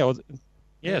cars. Yeah,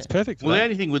 it's perfect. For well, that. the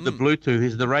only thing with the Bluetooth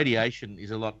is the radiation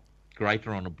is a lot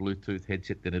greater on a Bluetooth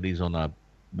headset than it is on a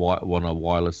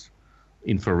wireless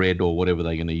infrared or whatever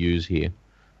they're going to use here.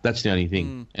 That's the only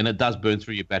thing, and it does burn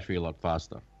through your battery a lot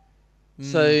faster.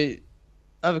 So, I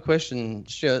have a question,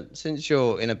 Stuart. Since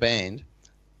you're in a band,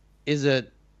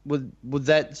 would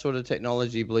that sort of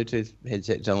technology, Bluetooth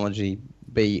headset technology,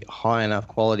 be high enough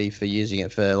quality for using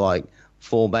it for like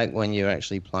fallback when you're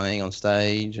actually playing on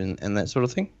stage and that sort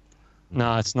of thing?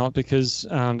 No, it's not because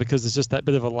there's just that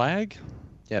bit of a lag.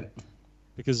 Yep.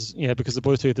 Because the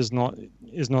Bluetooth is not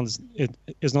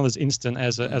as instant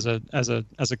as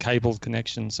a cabled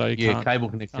connection. So cable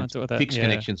connections, fixed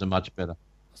connections are much better.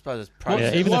 I suppose it's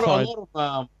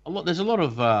there's a lot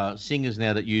of singers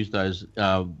now that use those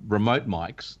remote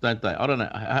mics, don't they? I don't know.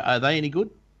 Are they any good?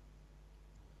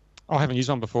 I haven't used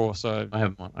one before, so I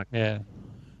haven't. Okay. Yeah.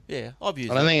 Yeah, I've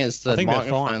used. I don't think it's the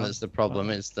microphone fine, that's the problem.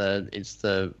 It's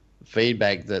the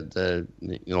feedback that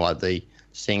the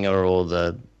singer or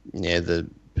the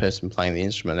person playing the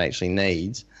instrument actually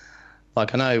needs.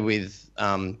 Like I know with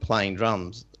playing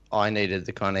drums, I needed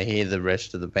to kind of hear the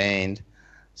rest of the band,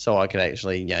 so I could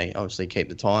actually obviously keep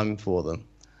the time for them.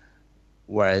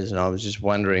 Whereas, I was just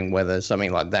wondering whether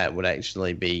something like that would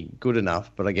actually be good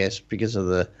enough. But I guess because of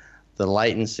the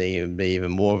latency, it would be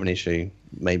even more of an issue.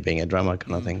 Me being a drummer,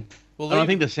 kind of thing. Well, I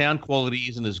think the sound quality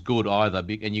isn't as good either. And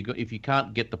if you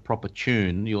can't get the proper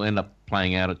tune, you'll end up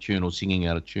playing out of tune or singing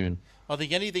out of tune. I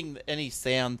think any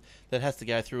sound that has to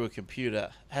go through a computer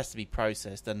has to be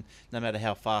processed, and no matter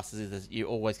how fast it is, you're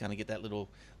always going to get that little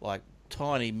like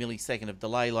tiny millisecond of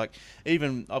delay. Like,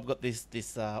 even I've got this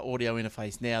audio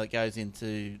interface now that goes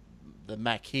into the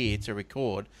Mac here to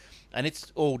record, and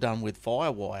it's all done with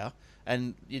FireWire,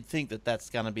 and you'd think that that's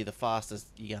going to be the fastest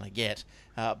you're going to get,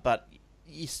 but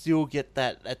you still get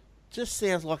that. It just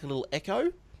sounds like a little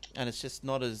echo, and it's just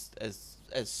not as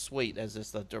sweet as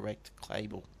just a direct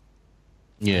cable.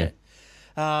 Yeah.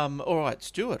 All right,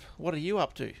 Stuart, what are you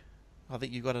up to? I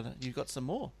think you've got some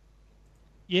more.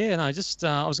 Yeah, no, just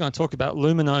I was going to talk about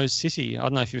Lumino City. I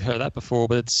don't know if you've heard of that before,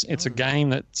 but it's a game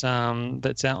that's out on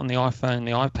the iPhone and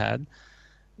the iPad.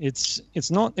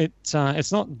 It's not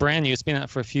brand new. It's been out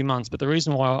for a few months, but the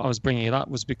reason why I was bringing it up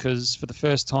was because for the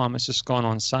first time it's just gone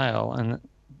on sale, and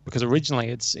because originally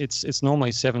it's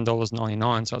normally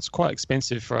 $7.99, so it's quite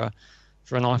expensive for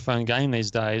an iPhone game these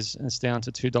days, and it's down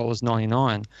to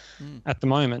 $2.99 at the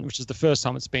moment, which is the first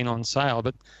time it's been on sale.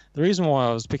 But the reason why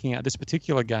I was picking out this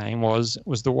particular game was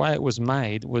the way it was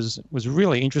made was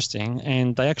really interesting,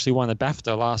 and they actually won a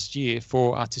BAFTA last year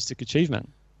for artistic achievement.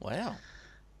 Wow.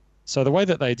 So the way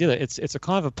that they did it, it's a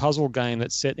kind of a puzzle game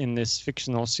that's set in this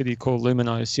fictional city called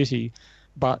Lumino City,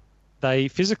 but they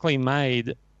physically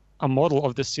made a model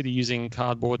of the city using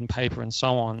cardboard and paper and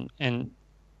so on, and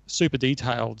super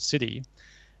detailed city.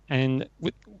 And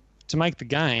to make the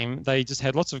game, they just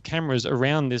had lots of cameras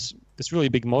around this really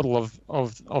big model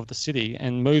of the city,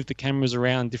 and moved the cameras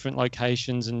around different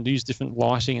locations and used different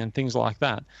lighting and things like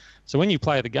that. So when you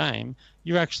play the game,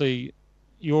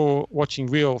 you're watching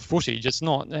real footage. It's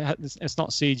not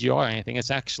CGI or anything.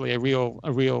 It's actually a real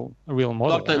model.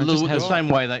 Like the same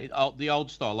way the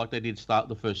old style, like they did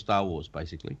the first Star Wars,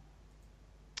 basically.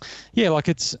 Yeah, I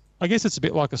guess it's a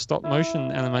bit like a stop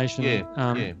motion animation.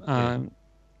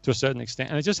 To a certain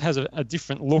extent, and it just has a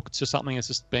different look to something that's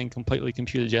just been completely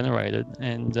computer generated,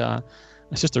 and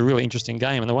it's just a really interesting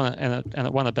game. And it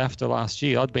won a BAFTA last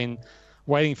year. I'd been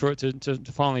waiting for it to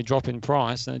finally drop in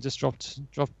price, and it just dropped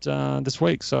this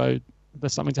week. So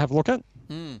that's something to have a look at.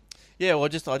 Yeah, well, I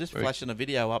just flashing a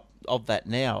video up of that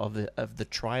now, of the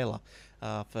trailer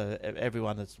for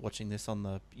everyone that's watching this on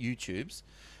the YouTubes.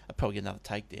 I'll probably get another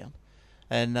takedown,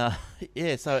 and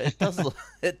so it does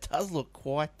look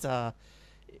quite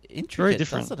intricate, very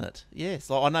different, doesn't it? Yes,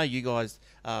 like, I know you guys,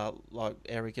 like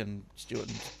Eric and Stuart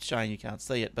and Shane, you can't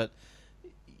see it, but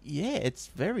yeah, it's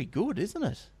very good, isn't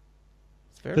it?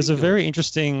 There's a very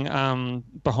interesting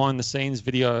behind the scenes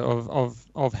video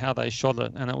of how they shot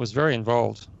it, and it was very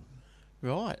involved.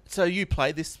 Right. So you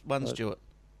played this one, Stuart?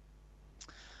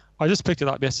 I just picked it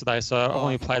up yesterday, so I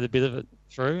only played a bit of it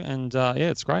through, and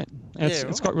it's great. And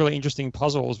it's got really interesting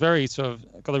puzzles, very sort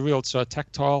of got a real sort of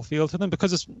tactile feel to them,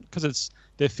 because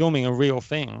they're filming a real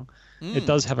thing. It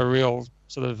does have a real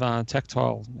sort of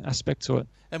tactile aspect to it.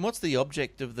 And what's the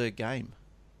object of the game?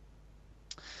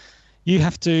 You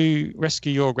have to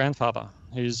rescue your grandfather,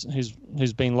 who's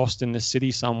been lost in this city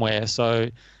somewhere.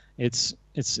 So it's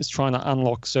trying to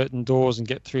unlock certain doors and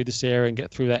get through this area and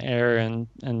get through that area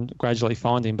and gradually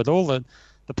find him. But all the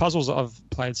puzzles that I've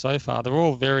played so far, they're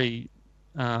all very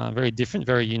very different,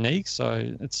 very unique.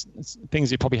 So it's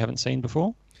things you probably haven't seen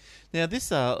before. Now this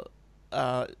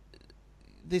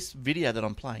video that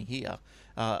I'm playing here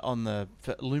on the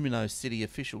Lumino City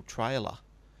official trailer,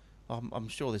 I'm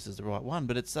sure this is the right one,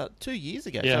 but it's 2 years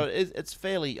ago, so it's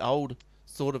fairly old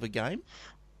sort of a game.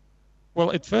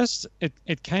 Well, at first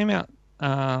it came out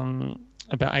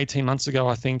about 18 months ago,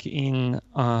 I think, in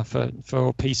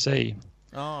for PC.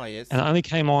 Oh yes. And it only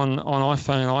came on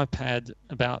iPhone and iPad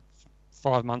about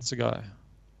 5 months ago,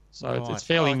 so it's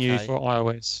fairly new for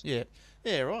iOS.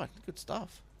 Yeah, right. Good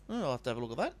stuff. Oh, I'll have to have a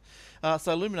look at that.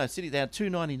 So Lumino City down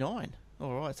 $2.99.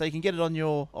 All right, so you can get it on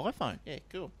your iPhone. Yeah,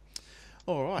 cool.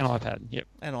 All right. And iPad, yep.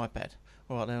 And iPad.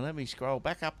 All right, now let me scroll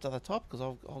back up to the top, because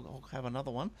I'll have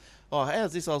another one. Oh,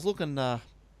 how's this? I was looking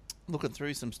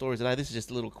through some stories today. This is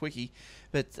just a little quickie.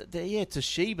 But,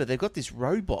 Toshiba, they've got this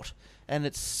robot, and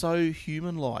it's so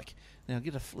human-like. Now, I'll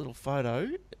get a little photo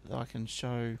that I can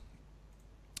show.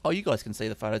 Oh, you guys can see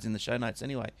the photos in the show notes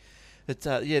anyway. But,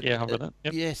 I've got it.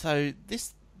 Yep. Yeah, so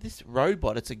this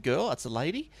robot, it's a girl, it's a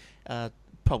lady,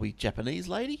 probably Japanese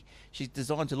lady. She's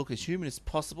designed to look as human as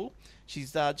possible.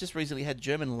 She's just recently had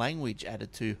German language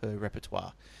added to her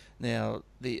repertoire. Now,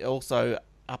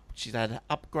 she's had an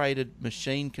upgraded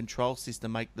machine control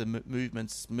system to make the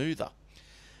movements smoother.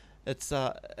 It's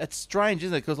strange,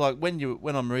 isn't it? Because like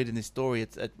when I'm reading this story,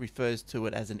 it refers to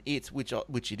it as an it,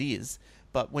 which it is.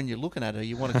 But when you're looking at her,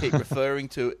 you want to keep referring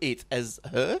to it as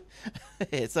her.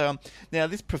 Yeah, so now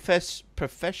this professor, I'm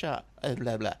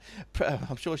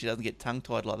sure she doesn't get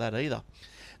tongue-tied like that either.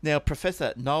 Now,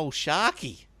 Professor Noel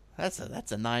Sharkey,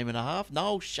 That's a name and a half.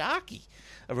 Noel Sharkey,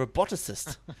 a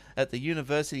roboticist at the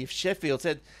University of Sheffield,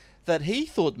 said that he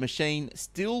thought the machine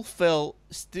still fell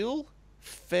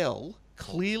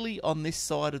clearly on this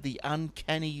side of the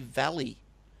uncanny valley.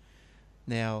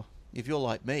 Now, if you're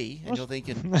like me and you're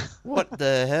thinking, what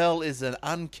the hell is an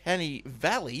uncanny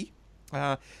valley?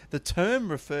 The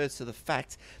term refers to the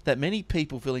fact that many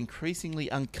people feel increasingly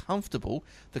uncomfortable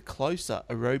the closer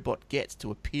a robot gets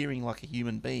to appearing like a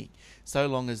human being, so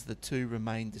long as the two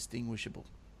remain distinguishable.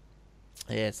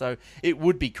 Yeah, so it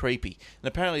would be creepy. And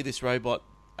apparently this robot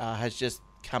has just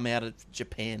come out of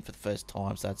Japan for the first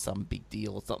time, so it's some big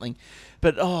deal or something.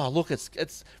 But, oh, look,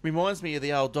 it's reminds me of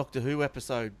the old Doctor Who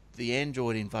episode, The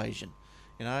Android Invasion.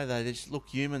 You know, they just look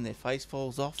human, their face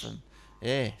falls off, and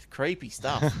yeah, creepy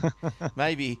stuff.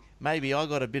 Maybe I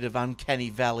got a bit of uncanny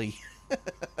valley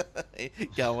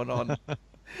going on.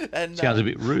 And, sounds a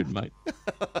bit rude, mate.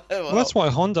 Well, that's why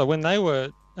Honda, when they were,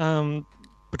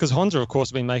 because Honda, of course,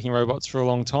 have been making robots for a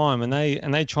long time, and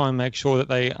they try and make sure that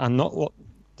they are not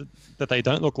that they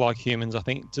don't look like humans. I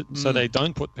think so they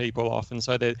don't put people off, and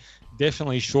so they're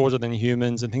definitely shorter than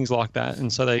humans and things like that,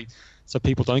 and so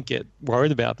people don't get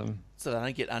worried about them. So they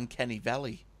don't get uncanny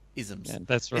valley. Isms. Yeah,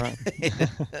 that's right.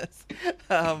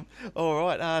 All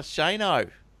right, Shano,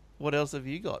 what else have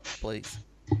you got, please?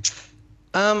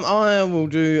 I will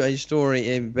do a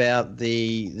story about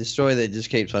the story that just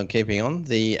keeps on keeping on,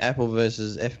 the Apple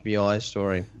versus FBI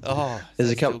story. Oh,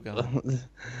 there's a couple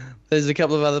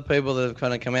of other people that have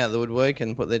kind of come out of the woodwork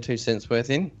and put their 2 cents worth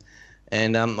in,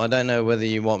 and I don't know whether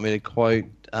you want me to quote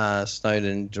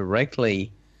Snowden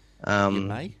directly. You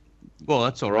may. Well,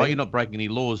 that's all right. You're not breaking any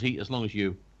laws. As long as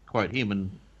you quote him, and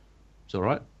it's all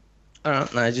right. All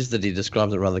right, no, just that he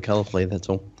describes it rather colourfully, that's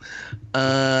all.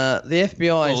 The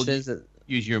FBI says that...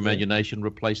 Use your imagination,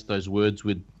 replace those words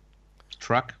with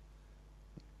truck.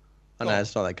 I know,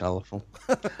 it's not that colourful.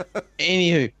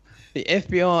 Anywho, the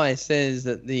FBI says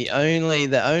that the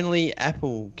only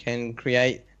Apple can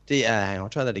create... hang on, I'll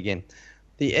try that again.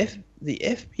 The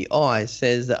FBI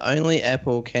says that only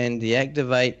Apple can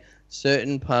deactivate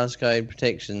certain passcode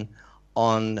protection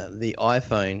on the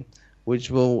iPhone, which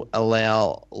will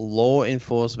allow law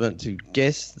enforcement to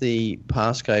guess the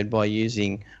passcode by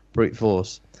using brute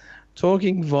force.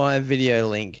 Talking via video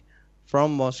link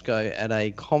from Moscow at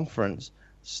a conference,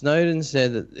 Snowden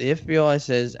said that the FBI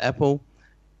says Apple,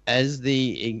 as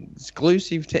the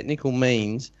exclusive technical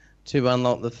means to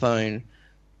unlock the phone,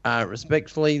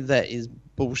 respectfully, that is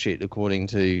bullshit, according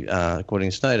to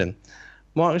Snowden.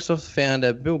 Microsoft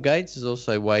founder Bill Gates has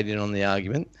also weighed in on the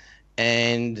argument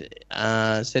and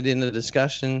said in a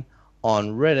discussion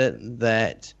on Reddit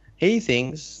that he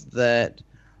thinks that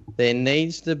there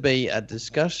needs to be a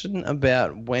discussion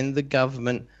about when the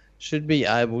government should be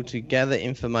able to gather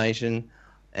information,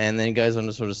 and then goes on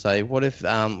to sort of say, what if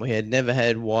we had never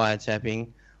had wiretapping?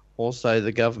 Also,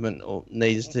 the government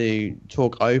needs to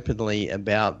talk openly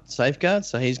about safeguards.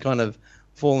 So he's kind of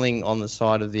falling on the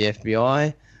side of the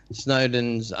FBI.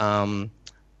 Snowden's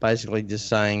basically just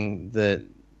saying that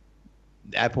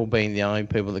Apple being the only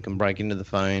people that can break into the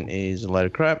phone is a load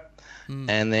of crap.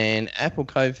 And then Apple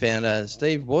co-founder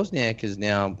Steve Wozniak has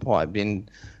now piped in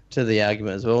to the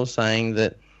argument as well, saying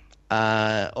that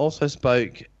also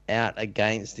spoke out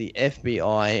against the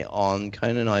FBI on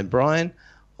Conan O'Brien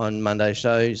on Monday's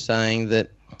show, saying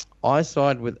that I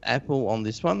side with Apple on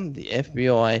this one. The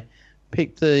FBI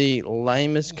picked the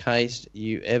lamest case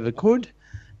you ever could.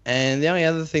 And the only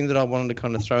other thing that I wanted to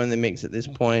kind of throw in the mix at this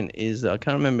point is I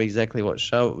can't remember exactly what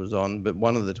show it was on, but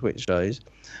one of the Twitch shows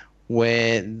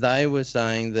where they were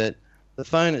saying that the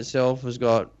phone itself has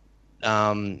got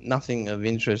nothing of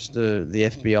interest to the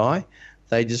FBI.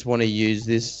 They just want to use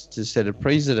this to set a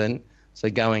precedent. So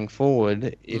going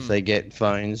forward, if they get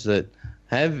phones that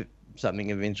have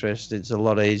something of interest, it's a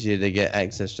lot easier to get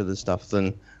access to the stuff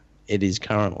than it is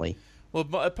currently. Well,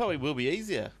 it probably will be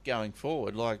easier going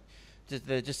forward. Like,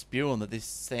 they're just spewing that this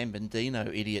Sam Bendino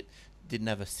idiot didn't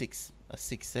have a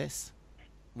 6S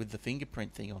with the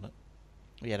fingerprint thing on it.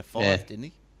 He had a 5, didn't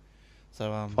he?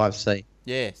 So 5C.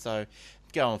 Yeah, so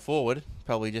going forward,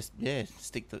 probably just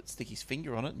stick his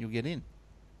finger on it and you'll get in.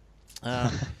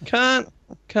 Can't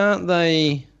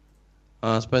they?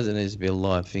 Oh, I suppose it needs to be a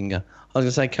live finger. I was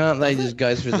gonna say, can't they just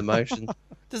go through the motions?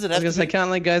 Does it have can't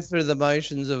they go through the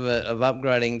motions of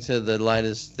upgrading to the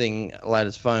latest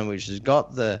phone, which has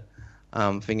got the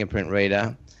fingerprint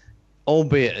reader,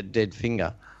 albeit a dead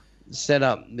finger? Set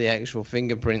up the actual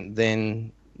fingerprint,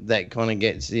 then that kind of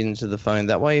gets into the phone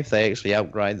that way. If they actually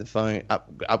upgrade the phone,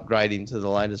 upgrade into the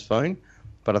latest phone,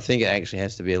 but I think it actually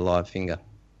has to be a live finger.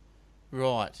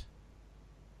 Right.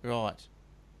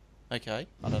 Okay,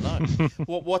 I don't know.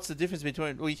 What's the difference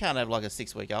between? Well, you can't have like a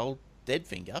 6-week-old dead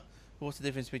finger. What's the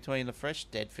difference between a fresh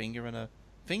dead finger and a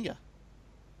finger?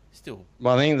 Still.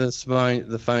 Well, I think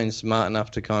the phone's smart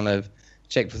enough to kind of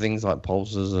check for things like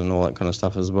pulses and all that kind of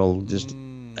stuff as well, just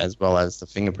as well as the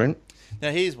fingerprint.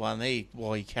 Now, here's one.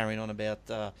 While you're carrying on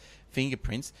about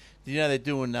fingerprints, do you know they're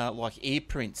doing like ear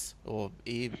prints or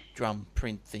eardrum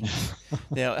print things?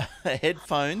 Now,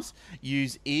 headphones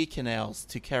use ear canals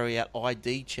to carry out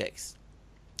ID checks.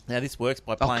 Now, this works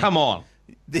by playing... Oh, come on.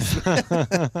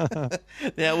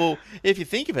 Now, well, if you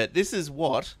think of it, this is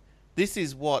what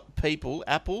people,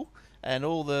 Apple, and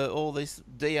all this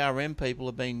DRM people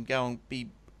have been going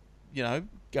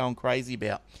crazy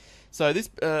about. So this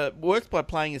works by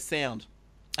playing a sound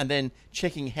and then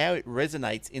checking how it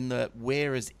resonates in the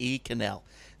wearer's ear canal.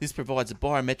 This provides a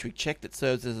biometric check that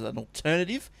serves as an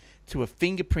alternative to a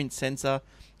fingerprint sensor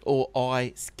or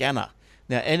eye scanner.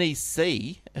 Now,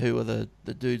 NEC, who are the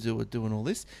dudes who are doing all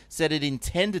this, said it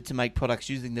intended to make products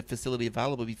using the facility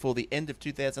available before the end of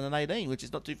 2018, which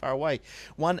is not too far away.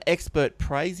 One expert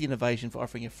praised the innovation for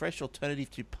offering a fresh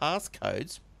alternative to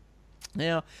passcodes.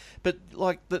 Now, but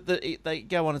like they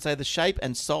go on and say the shape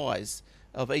and size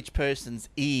of each person's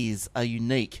ears are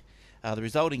unique. The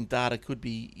resulting data could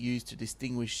be used to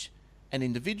distinguish an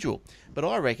individual. But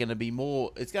I reckon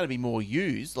it's going to be more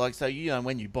used. Like, so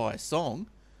when you buy a song,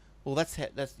 well, that's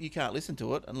you can't listen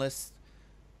to it unless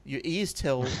your ears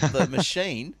tell the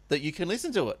machine that you can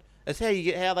listen to it. That's how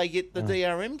they get the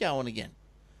DRM going again.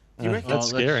 Do you reckon? That's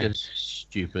scary. That's just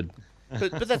stupid.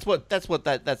 But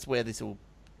that's where this will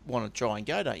want to try and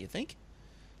go, don't you think?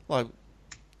 Like,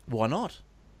 why not?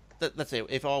 That's it.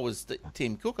 If I was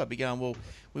Tim Cook, I'd be going, well,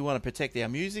 we want to protect our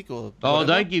music or whatever.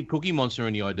 Don't give Cookie Monster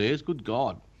any ideas. Good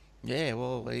God. Yeah,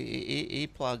 well,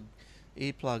 earplug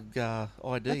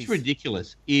IDs. That's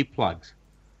ridiculous. Earplugs.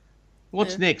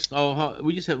 What's next? Oh,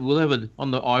 we'll have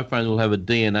on the iPhone. We'll have a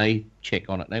DNA check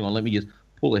on it. Hang on, let me just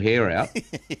pull the hair out.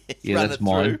 Yeah, that's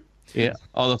mine. Yeah.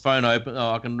 Oh, the phone open.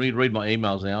 Oh, I can read my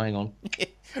emails now. Hang on.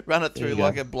 Run it through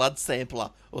like a blood sampler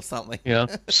or something. Yeah.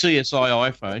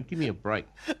 CSI iPhone. Give me a break.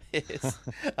 Yes.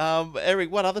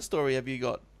 Eric, what other story have you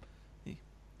got?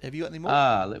 Have you got any more?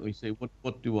 Let me see.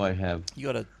 What do I have? You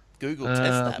got a Google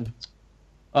test app.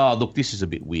 Oh, look, this is a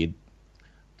bit weird.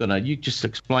 Don't know. You just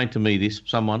explain to me this,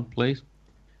 someone, please.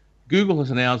 Google has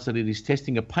announced that it is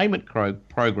testing a payment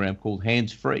program called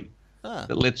Hands Free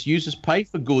that lets users pay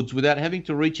for goods without having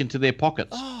to reach into their pockets.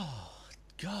 Oh,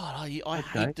 God, I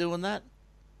hate doing that.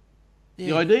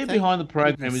 The idea behind the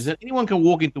program is that anyone can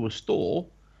walk into a store,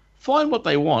 find what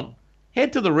they want,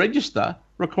 head to the register,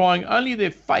 requiring only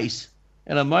their face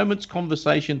and a moment's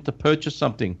conversation to purchase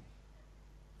something.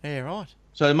 Yeah, right.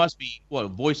 So it must be,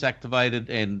 voice activated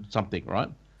and something, right?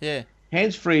 Yeah.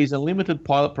 Hands Free is a limited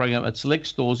pilot program at select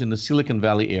stores in the Silicon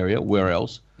Valley area. Where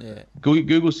else? Yeah.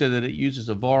 Google said that it uses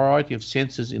a variety of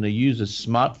sensors in a user's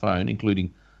smartphone,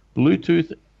 including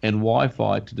Bluetooth and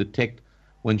Wi-Fi, to detect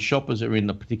when shoppers are in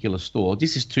a particular store.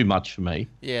 This is too much for me.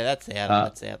 Yeah, that's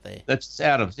out there. That's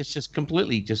out of. It's just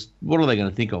completely what are they going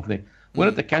to think of there? When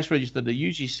at the cash register, they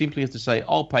usually simply have to say,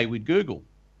 "I'll pay with Google,"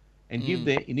 and give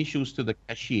their initials to the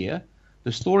cashier.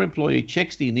 The store employee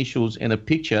checks the initials and a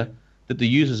picture that the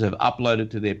users have uploaded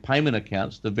to their payment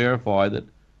accounts to verify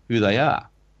who they are.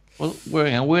 Well, where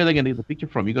are they going to get the picture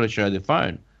from? You've got to show their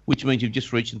phone, which means you've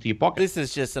just reached into your pocket. This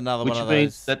is just another one of those. Which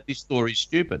means that this story is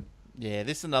stupid. Yeah,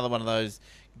 this is another one of those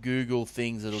Google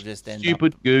things that'll just end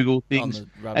stupid up Google things.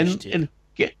 On the rubbish tip.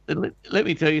 Let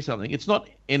me tell you something. It's not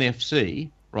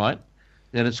NFC, right?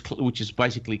 And which is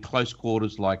basically close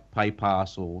quarters like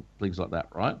PayPass or things like that,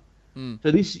 right? So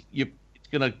it's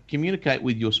going to communicate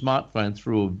with your smartphone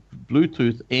through a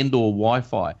Bluetooth and/or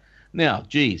Wi-Fi. Now,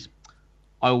 geez,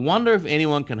 I wonder if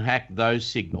anyone can hack those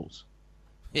signals,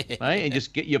 and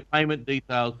just get your payment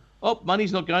details. Oh,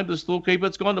 money's not going to the storekeeper;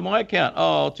 it's gone to my account.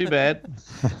 Oh, too bad.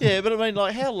 Yeah, but I mean,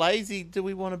 like, how lazy do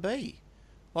we want to be?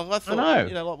 Like, I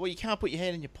thought, you can't put your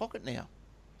hand in your pocket now.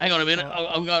 Hang on a minute.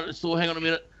 I'm going to the store. Hang on a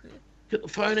minute. Get the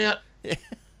phone out. Yeah.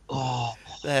 Oh,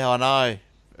 yeah, I know.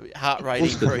 Heart rate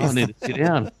increase. I need to sit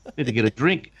down. I need to get a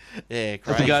drink. Yeah,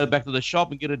 crazy. I have to go back to the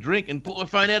shop and get a drink and pull my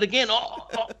phone out again.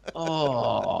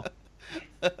 Oh.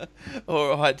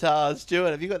 All right,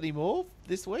 Stuart, have you got any more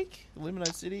this week?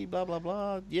 Lumino City, blah, blah,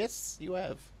 blah. Yes, you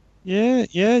have.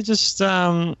 Yeah, just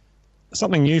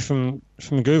something new from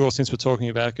Google, since we're talking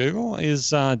about Google,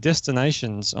 is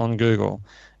destinations on Google.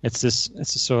 It's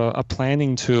sort of a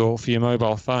planning tool for your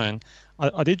mobile phone.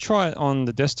 I did try it on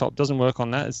the desktop. Doesn't work on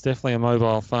that. It's definitely a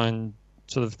mobile phone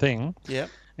sort of thing. Yeah.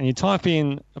 and you type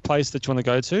in a place that you want to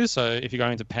go to. So if you're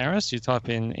going to Paris, you type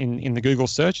in the Google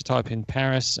search, you type in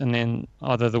Paris and then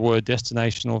either the word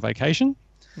destination or vacation.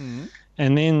 Mm-hmm.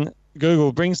 And then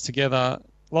Google brings together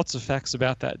lots of facts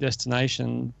about that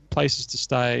destination, places to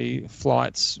stay,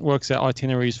 flights, works out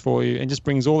itineraries for you, and just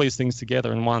brings all these things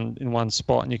together in one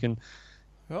spot. And you can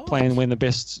plan when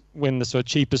the sort of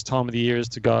cheapest time of the year is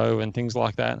to go and things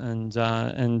like that. And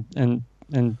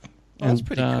that's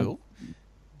pretty cool.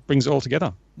 Brings it all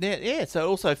together. Yeah. So it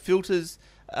also filters,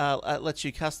 lets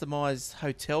you customize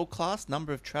hotel class,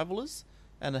 number of travelers,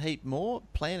 and a heap more.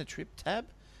 Plan a trip tab.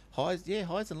 Highs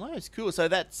and lows. Cool. So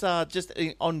that's just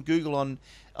on Google on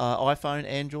iPhone,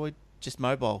 Android, just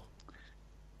mobile.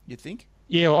 You think?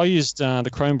 Yeah, well, I used the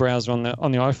Chrome browser on the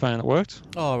iPhone. It worked.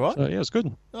 Oh, right. So, yeah, it was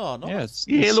good. Oh, nice.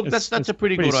 That's a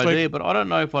pretty good slick idea, but I don't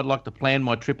know if I'd like to plan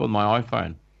my trip on my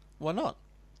iPhone. Why not?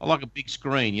 I like a big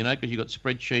screen, because you've got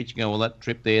spreadsheets. You go, well, that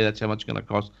trip there, that's how much it's going to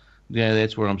cost. Yeah,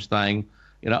 that's where I'm staying.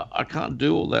 I can't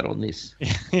do all that on this.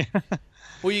 Yeah.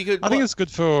 Well, you could. I think it's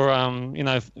good for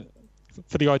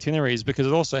for the itineraries, because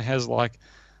it also has like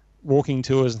walking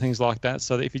tours and things like that.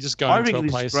 So that if you just go into a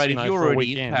place, great. If you're for a already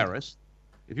weekend, in Paris,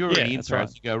 in Paris, right.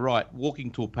 you go right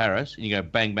walking tour Paris, and you go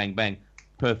bang, bang, bang,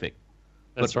 perfect.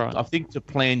 That's right. I think to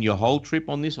plan your whole trip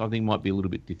on this, I think might be a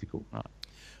little bit difficult. Right.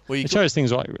 Well, it shows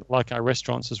things like our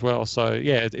restaurants as well. So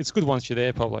yeah, it's good once you're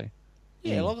there, probably.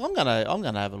 Yeah, look, I'm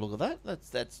gonna have a look at that.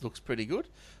 That looks pretty good.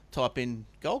 Type in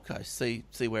Gold Coast,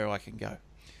 see where I can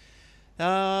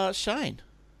go. Shane.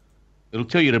 It'll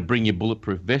tell you to bring your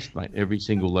bulletproof vest, mate, every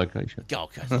single location.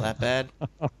 Gold Coast, not that bad.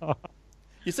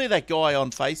 You see that guy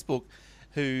on Facebook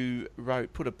who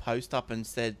put a post up and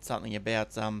said something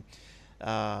about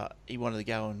he wanted to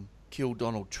go and kill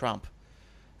Donald Trump,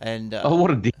 and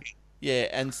what a dick! Yeah,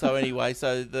 and so anyway,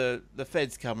 so the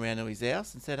feds come around to his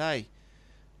house and said, "Hey,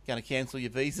 going to cancel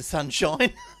your visa,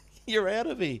 sunshine. You're out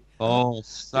of here." Oh,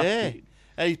 suck yeah. it.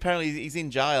 And apparently he's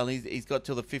in jail, and he's got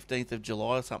till the 15th of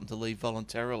July or something to leave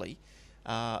voluntarily.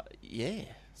 Yeah.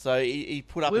 So he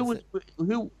put up.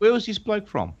 Where was this bloke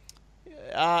from?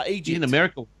 Egypt. He's in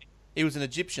America. He was an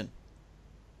Egyptian.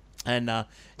 And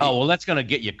well, that's going to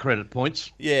get you credit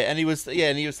points. Yeah, and he was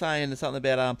saying something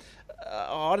about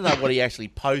I don't know what he actually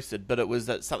posted, but it was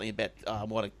something about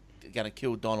going to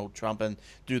kill Donald Trump and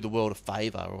do the world a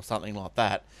favour or something like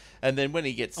that. And then when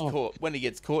he gets caught and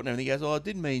everything, he goes, "Oh, I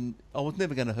didn't mean, I was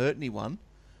never going to hurt anyone."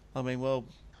 I mean, well,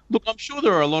 look, I'm sure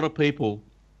there are a lot of people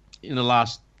in the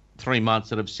last 3 months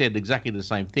that have said exactly the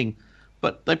same thing,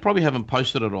 but they probably haven't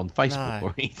posted it on Facebook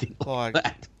or anything like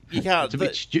that. You can't. It's a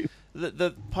bit stupid.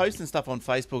 The posts and stuff on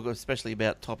Facebook, especially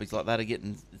about topics like that, are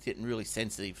getting really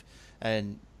sensitive,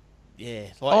 and yeah.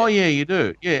 You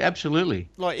do. Yeah, absolutely.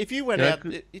 Like if you went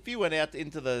out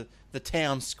into the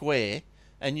town square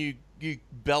and you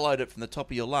bellowed it from the top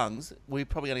of your lungs, we're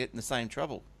probably going to get in the same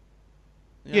trouble.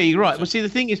 Yeah, you're right. Well, see, the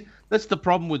thing is, that's the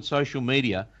problem with social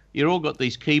media. You've all got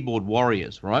these keyboard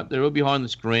warriors, right? They're all behind the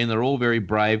screen. They're all very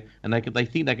brave, and they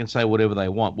think they can say whatever they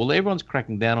want. Well, everyone's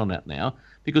cracking down on that now,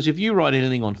 because if you write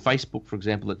anything on Facebook, for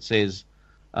example, that says,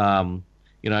 Tony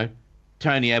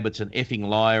Abbott's an effing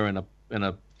liar and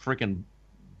a freaking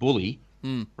bully,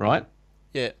 right?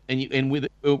 Yeah. And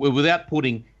without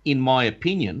putting "in my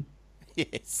opinion," yes,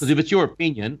 because if it's your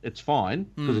opinion, it's fine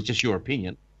because it's just your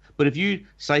opinion. But if you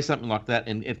say something like that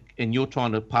and you're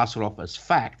trying to pass it off as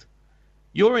fact,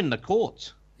 you're in the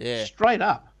courts. Yeah. Straight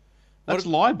up. That's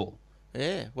libel.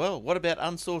 Yeah. Well, what about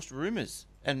unsourced rumours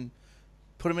and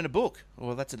put them in a book?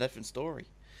 Well, that's a different story.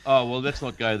 Oh, well, let's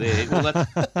not go there. Well,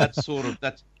 that's sort of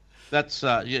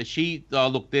she's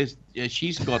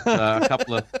got a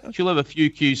couple of. She'll have a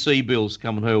few QC bills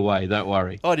coming her way. Don't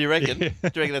worry. Oh, do you reckon? Do you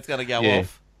reckon that's going to go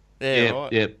off? Yeah.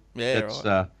 Right. Yeah. Yeah. That's,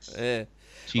 right. Yeah.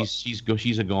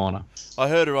 She's a goner. I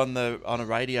heard her on a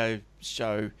radio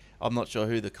show. I'm not sure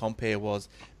who the compere was,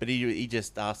 but he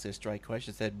just asked her a straight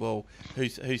question. Said, "Well, who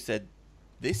said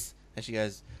this?" And she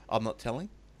goes, "I'm not telling."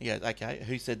 He goes, "Okay,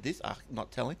 who said this? I'm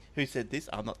not telling. Who said this?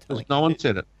 I'm not telling." No one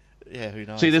said it. Yeah, who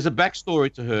knows? See, there's a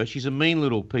backstory to her. She's a mean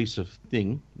little piece of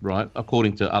thing, right?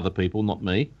 According to other people, not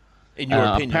me. In your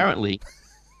opinion, apparently,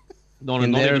 not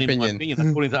even in my opinion.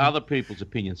 According to other people's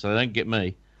opinion, so they don't get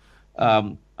me.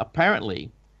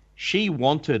 Apparently, she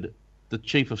wanted the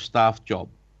chief of staff job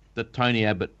that Tony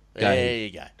Abbott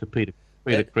gave to Peter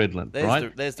Credlin,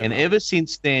 right? And ever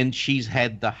since then, she's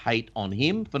had the hate on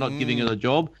him for not giving her the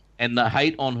job, and the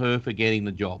hate on her for getting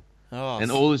the job. Oh,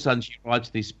 and all of a sudden, she writes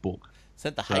this book.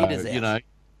 Sent the haters out.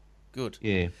 Good.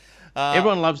 Yeah.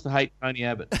 Everyone loves to hate Tony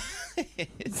Abbott.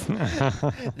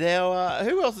 Now,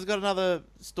 who else has got another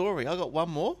story? I got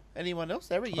one more. Anyone else?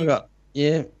 Harry? I got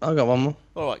one more.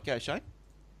 All right, go, Shane.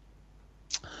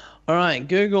 All right,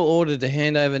 Google ordered to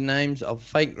hand over names of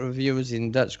fake reviewers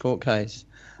in Dutch court case.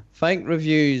 Fake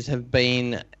reviews have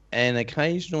been an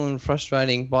occasional and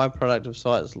frustrating byproduct of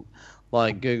sites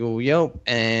like Google, Yelp,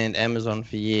 and Amazon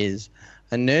for years.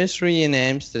 A nursery in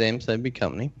Amsterdam, so a big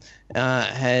company,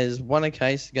 has won a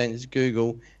case against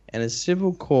Google and a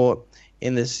civil court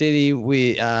in the city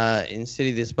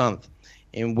this month,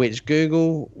 in which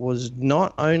Google was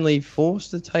not only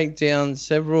forced to take down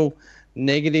several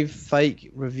negative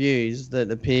fake reviews that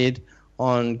appeared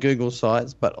on Google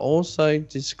sites, but also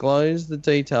disclosed the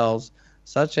details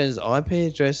such as IP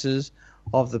addresses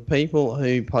of the people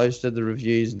who posted the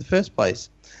reviews in the first place.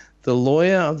 The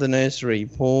lawyer of the nursery,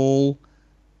 Paul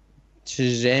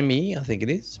Tjemi, I think it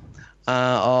is,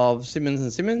 of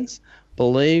Simmons & Simmons,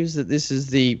 believes that this is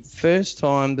the first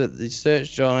time that the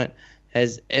search giant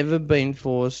has ever been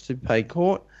forced by a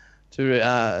court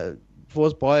to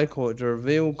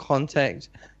reveal contact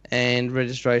and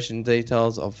registration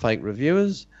details of fake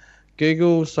reviewers.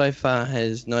 Google so far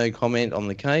has no comment on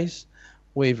the case.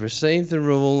 We've received the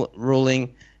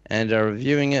ruling and are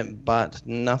reviewing it, but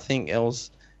nothing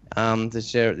else to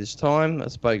share at this time, a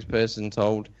spokesperson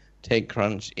told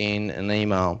TechCrunch in an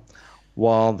email.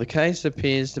 While the case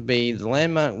appears to be the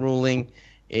landmark ruling,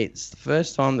 it's the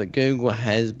first time that Google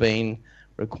has been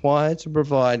required to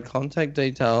provide contact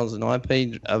details and IP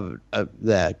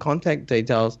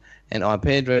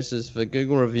addresses for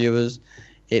Google reviewers.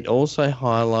 It also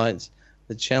highlights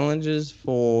the challenges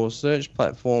for search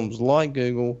platforms like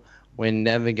Google when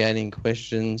navigating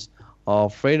questions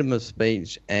of freedom of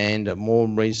speech and more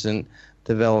recent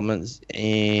developments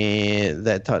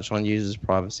that touch on users'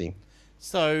 privacy.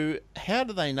 So how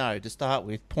do they know, to start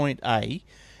with, point A,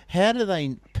 how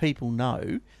do people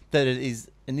know that it is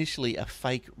initially a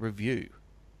fake review?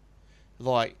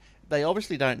 Like, they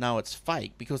obviously don't know it's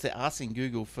fake because they're asking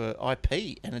Google for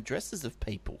IP and addresses of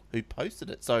people who posted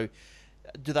it. So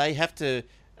do they have to,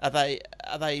 are they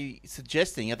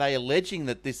alleging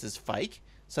that this is fake?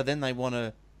 So then they want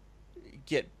to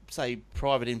get, say,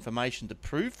 private information to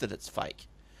prove that it's fake.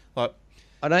 Like,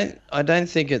 I don't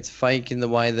think it's fake in the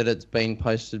way that it's been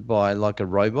posted by like a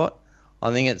robot.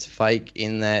 I think it's fake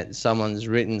in that someone's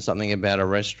written something about a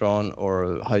restaurant or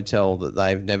a hotel that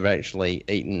they've never actually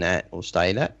eaten at or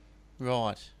stayed at.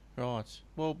 Right.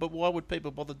 Well, but why would people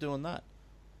bother doing that?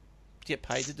 Get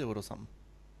paid to do it or something?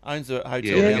 Owns a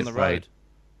hotel down the road.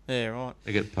 Yeah, right.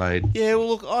 They get paid. Yeah, well,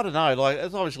 look, I don't know. Like,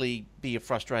 it's obviously be a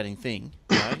frustrating thing,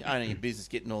 you know, owning a business,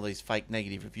 getting all these fake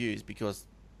negative reviews because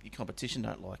your competition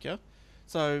don't like you.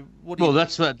 So what do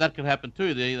that could happen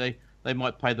too. They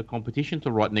might pay the competition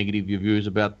to write negative reviews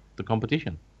about the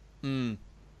competition.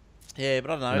 Yeah, but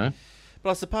I don't know. You know? But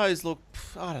I suppose, look,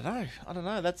 I don't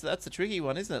know. That's a tricky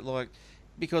one, isn't it? Like,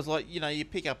 because, like, you know, you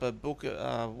pick up a book.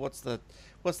 What's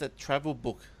that travel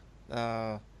book?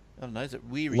 I don't know. Is it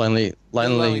Weary?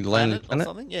 Lonely Planet or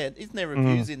something? Yeah, isn't there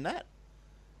reviews in that?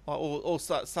 Or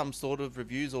some sort of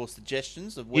reviews or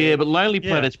suggestions of where... Yeah, but Lonely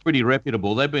Planet's pretty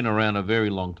reputable. They've been around a very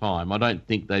long time. I don't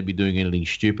think they'd be doing anything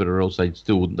stupid, or else they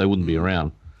wouldn't be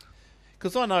around.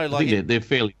 Because I know, like, I think they're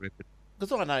fairly reputable.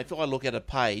 Because I know if I look at a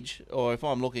page, or if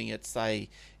I'm looking at, say,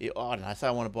 I don't know, say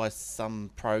I want to buy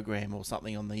some program or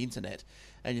something on the internet,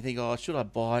 and you think, oh, should I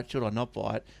buy it? Should I not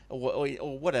buy it? Or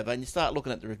whatever, and you start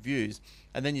looking at the reviews,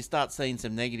 and then you start seeing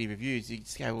some negative reviews. You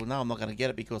just go, well, no, I'm not going to get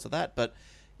it because of that. But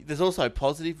there's also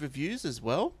positive reviews as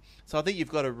well. So I think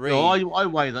you've got to read. No, I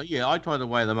weigh them. Yeah, I try to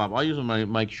weigh them up. I usually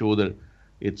make sure that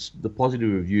it's the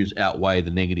positive reviews outweigh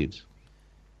the negatives.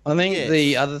 I think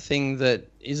the other thing that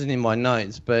isn't in my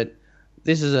notes, but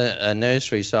this is a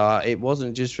nursery, so it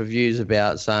wasn't just reviews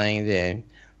about saying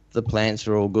the plants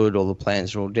are all good or the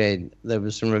plants are all dead. There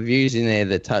was some reviews in there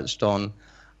that touched on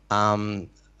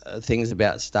things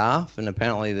about staff, and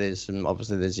apparently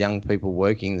there's young people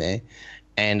working there,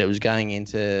 and it was going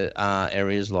into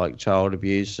areas like child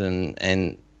abuse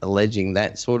and alleging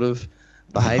that sort of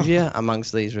behaviour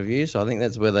amongst these reviews. So I think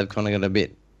that's where they've kind of got a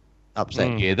bit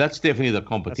upset. Yeah, that's definitely the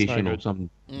competition or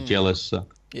some jealous.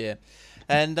 Yeah.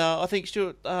 And I think,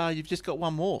 Stuart, you've just got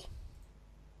one more.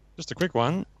 Just a quick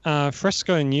one.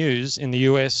 Fresco News in the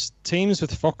US teams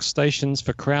with Fox stations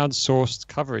for crowdsourced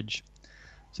coverage.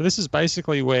 So this is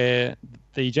basically where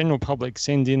the general public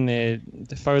send in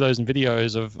the photos and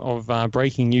videos of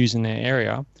breaking news in their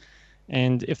area.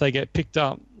 And if they get picked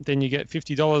up, then you get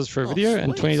 $50 for a video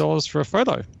and $20 for a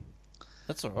photo.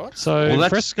 That's all right. So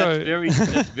that's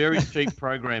very cheap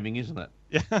programming, isn't it?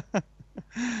 Yeah.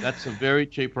 That's a very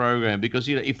cheap program because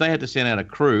if they had to send out a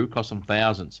crew, it cost them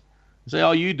thousands. They say,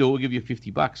 "Oh, you do it, we'll give you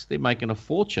 $50." They're making a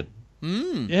fortune.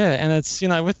 Yeah, and it's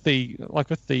with the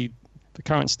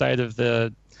current state of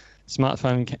the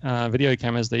smartphone video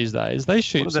cameras these days, they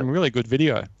shoot some really good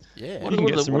video. Yeah. What are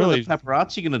the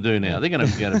paparazzi going to do now? They're going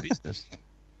to be out of business.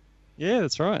 Yeah,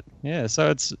 that's right. Yeah, so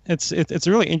it's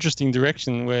a really interesting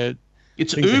direction where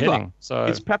it's things are Uber. heading. So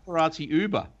it's paparazzi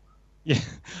Uber. Yeah,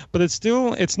 but it's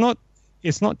not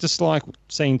just like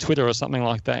seeing Twitter or something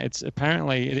like that. It's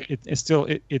apparently it's still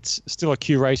a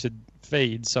curated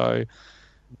feed. So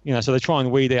so they try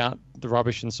and weed out the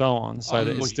rubbish and so on. So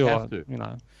that it's still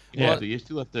You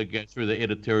still have to go through the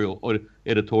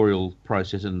editorial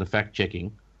process and the fact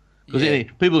checking, because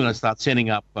people are going to start sending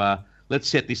up. Let's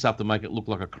set this up to make it look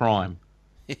like a crime.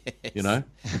 Yes.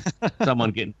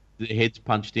 Someone getting their heads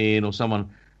punched in, or someone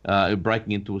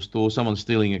breaking into a store, someone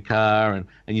stealing a car, and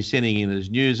you're sending in as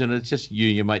news, and it's just you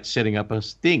and your mate setting up a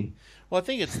sting. Well, I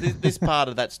think it's this part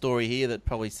of that story here that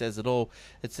probably says it all.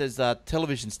 It says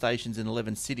television stations in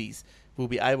 11 cities will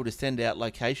be able to send out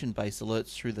location-based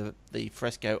alerts through the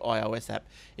Fresco iOS app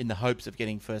in the hopes of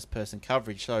getting first-person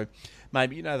coverage. So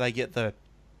maybe they get a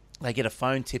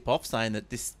phone tip-off saying that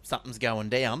something's going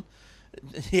down.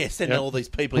 Yeah, sending all these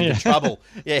people into trouble.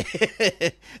 Yeah,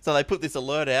 so they put this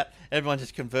alert out. Everyone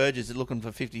just converges looking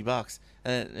for $50.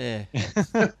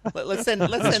 Let's send.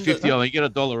 That's 50. You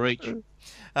get $1 each.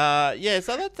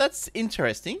 So that's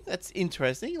interesting. That's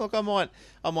interesting. Look, I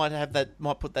might have that.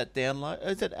 Might put that down low.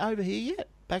 Is it over here yet?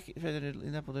 Back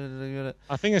in Apple.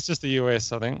 I think it's just the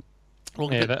US. I think.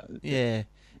 Well,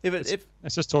 If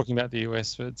it's just talking about the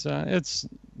US, but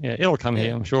it'll come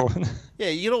here, I'm sure. Yeah,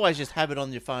 you'd always just have it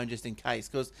on your phone just in case,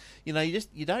 because you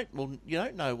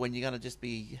don't know when you're going to just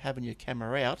be having your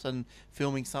camera out and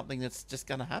filming something that's just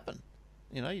going to happen.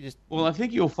 Well, I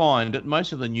think you'll find that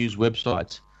most of the news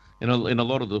websites, in a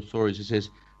lot of the stories, it says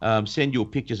send your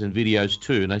pictures and videos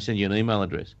to, and they send you an email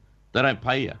address. They don't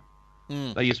pay you.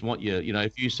 They just want you,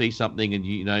 if you see something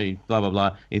and blah, blah, blah,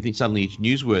 and you think suddenly it's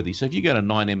newsworthy. So if you go to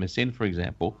 9MSN, for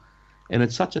example, and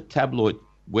it's such a tabloid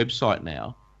website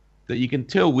now that you can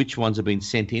tell which ones have been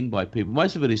sent in by people.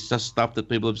 Most of it is just stuff that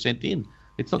people have sent in.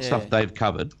 It's not stuff they've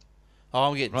covered. Oh,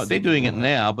 I'm getting right. They're doing it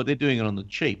now, but they're doing it on the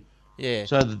cheap. Yeah.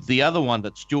 So the other one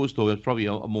that Stuart's talking is probably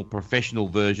a more professional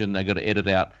version. They've got to edit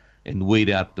out and weed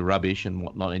out the rubbish and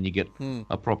whatnot, and you get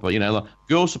a proper, like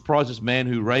girl surprises man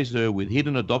who raised her with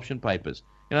hidden adoption papers.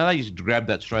 They just grab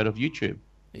that straight off YouTube.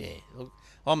 Yeah, look,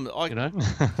 I don't know.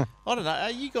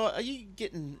 Are you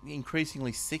getting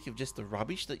increasingly sick of just the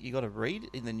rubbish that you got to read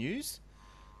in the news?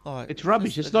 Like, it's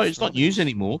rubbish. It's not news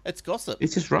anymore. It's gossip.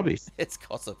 It's just rubbish. It's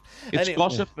gossip. It's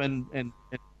gossip and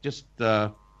just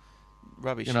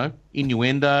rubbish.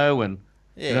 Innuendo and.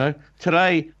 Yeah.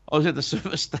 Today I was at the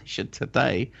service station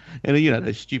today, and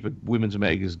those stupid women's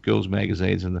magazines, girls'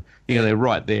 magazines, and they're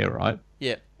right there, right?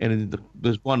 Yeah. And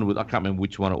there's one with, I can't remember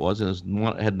which one it was, and there's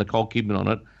one that had Nicole Kidman on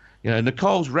it.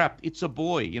 Nicole's wrapped. It's a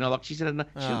boy. Like she said,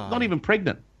 she's not even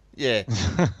pregnant. Yeah.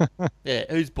 Yeah.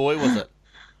 Whose boy was it?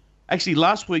 Actually,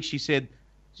 last week she said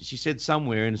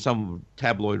somewhere in some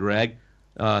tabloid rag,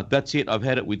 that's it. I've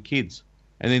had it with kids.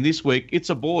 And then this week, it's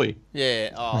a boy.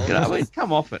 Yeah. Oh,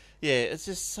 come off it. Yeah, it's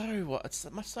just so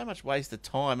much waste of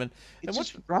time, and it's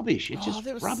just rubbish. It's just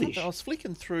rubbish. I was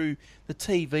flicking through the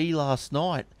TV last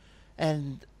night,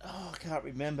 and I can't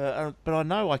remember, but I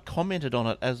know I commented on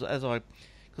it because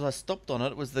I stopped on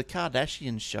it. It was the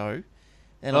Kardashian show,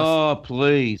 and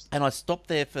please! And I stopped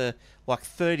there for like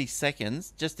 30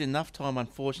 seconds, just enough time,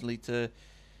 unfortunately, to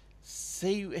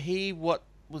hear what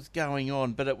was going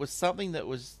on. But it was something that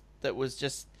was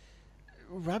just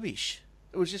rubbish.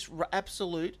 It was just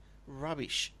absolute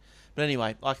rubbish. But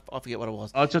anyway, I forget what it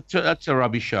was. Oh, that's a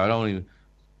rubbish show. I don't even.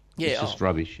 Yeah, it's just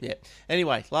rubbish. Yeah.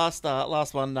 Anyway, last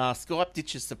one. Skype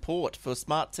ditches support for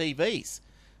smart TVs.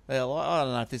 Well, I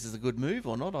don't know if this is a good move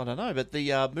or not. I don't know, but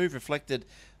the move reflected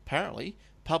apparently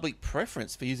public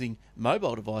preference for using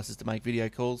mobile devices to make video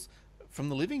calls from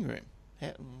the living room.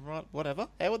 Whatever.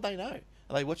 How would they know?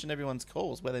 Are they watching everyone's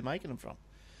calls where they're making them from?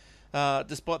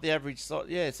 Despite the average... So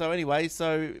anyway,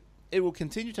 it will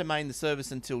continue to maintain the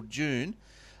service until June.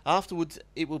 Afterwards,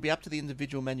 it will be up to the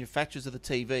individual manufacturers of the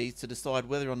TVs to decide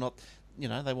whether or not,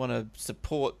 they want to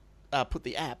support, put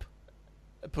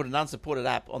an unsupported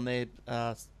app on their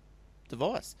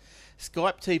device.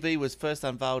 Skype TV was first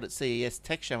unveiled at CES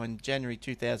Tech Show in January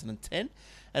 2010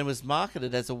 and was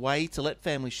marketed as a way to let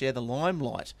families share the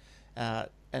limelight.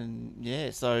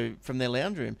 So from their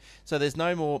lounge room. So there's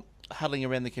no more huddling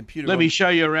around the computer. Let me show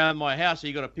you around my house, so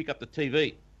you got to pick up the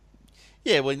TV.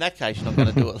 Yeah, well, in that case, you're not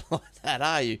going to do it like that,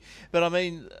 are you? But I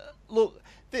mean, look,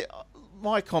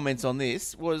 my comments on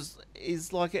this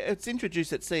is like it's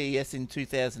introduced at CES in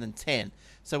 2010.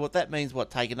 So what that means,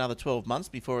 take another 12 months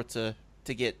before it to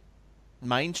get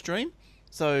mainstream?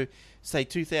 So say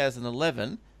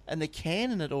 2011, and they're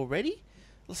canning it already.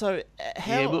 So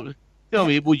how? Yeah, but tell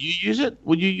me, would you use it?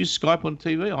 Would you use Skype on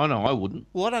TV? I know I wouldn't.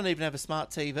 Well, I don't even have a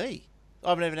smart TV. I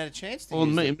haven't even had a chance to Well,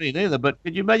 use it. me neither. But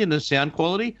could you imagine the sound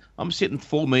quality? I'm sitting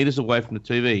 4 meters away from the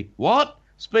TV. What?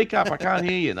 Speak up! I can't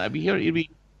hear you. No, it'd be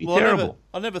Well, terrible.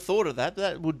 I never thought of that.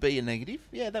 That would be a negative.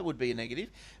 Yeah, that would be a negative.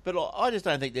 But I just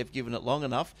don't think they've given it long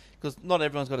enough because not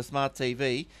everyone's got a smart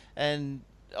TV, and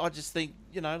I just think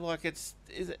like is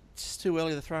it just too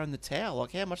early to throw in the towel?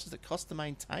 Like, how much does it cost to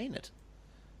maintain it?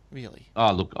 Really?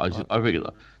 Oh, look, I reckon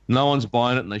no one's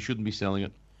buying it, and they shouldn't be selling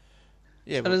it.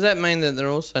 Yeah. So does that mean that they're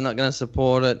also not going to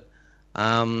support it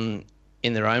in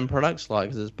their own products? Like,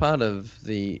 'cause it's part of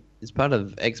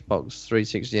Xbox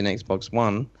 360 and Xbox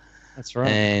One. That's right.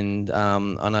 And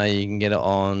I know you can get it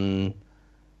on. I don't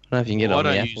know if you can get it on the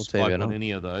Apple use TV or Skype not. on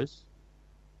any of those.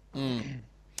 Yeah,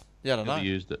 I don't know. Never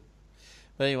used it.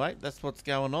 But anyway, that's what's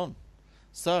going on.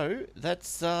 So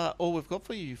that's all we've got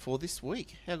for you for this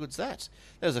week. How good's that?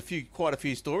 There was quite a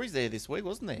few stories there this week,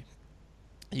 wasn't there?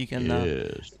 You can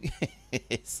Yes.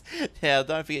 yes. Now,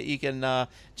 don't forget you can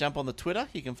jump on the Twitter.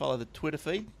 You can follow the Twitter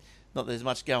feed. Not that there's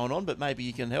much going on, but maybe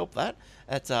you can help that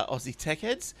at Aussie Tech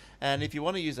Heads. And if you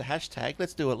want to use a hashtag,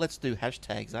 let's do it. Let's do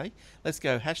hashtags, eh? Let's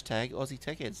go hashtag Aussie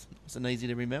Tech Heads. It's an easy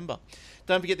to remember.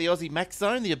 Don't forget the Aussie Mac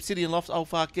Zone, the Obsidian Loft, Old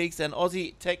Fart Geeks, and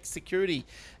Aussie Tech Security.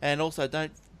 And also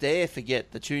don't dare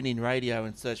forget the TuneIn Radio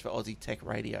and search for Aussie Tech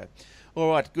Radio. All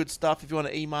right, good stuff. If you want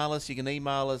to email us, you can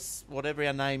email us, whatever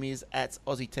our name is, at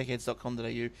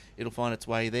aussietechheads.com.au. It'll find its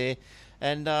way there.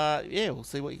 And, we'll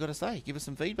see what you got to say. Give us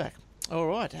some feedback. All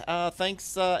right.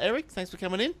 Thanks, Eric. Thanks for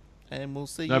coming in. And we'll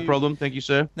see you. No problem. Thank you,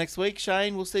 sir. Next week.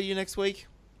 Shane, we'll see you next week.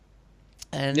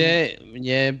 And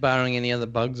Yeah, barring any other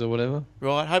bugs or whatever.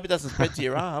 Right. Hope it doesn't spread to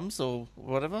your arms or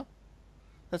whatever.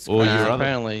 That's Or great. your other-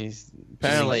 Apparently south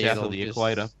it'll of the just-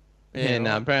 equator. Yeah, no,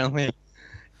 right. apparently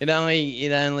it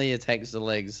only attacks the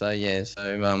legs. So yeah,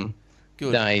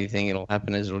 Good. the only thing that'll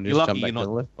happen is it'll You're just lucky come back you're to the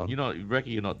not. left one. You're not. You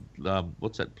reckon you're not.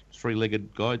 What's that?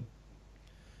 3-legged guy?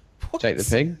 Take the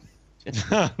peg.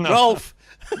 Rolf.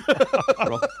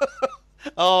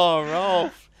 Oh,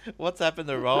 Rolf. What's happened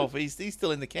to Rolf? He's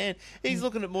still in the can. He's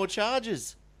looking at more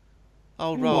charges.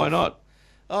 Oh, Rolf. Why not?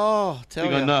 Oh,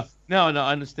 tell I you. know. Now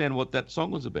I understand what that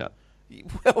song was about.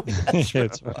 Well, that's Yeah,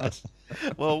 that's right.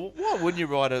 Well, why wouldn't you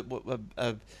write a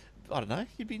I don't know.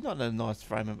 You'd be not in a nice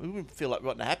frame of. You wouldn't feel like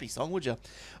writing a happy song, would you?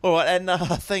 All right, and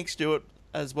thanks, Stuart,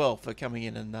 as well for coming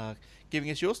in and giving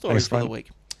us your stories Thanks, for the mate. week.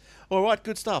 All right,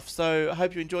 good stuff. So I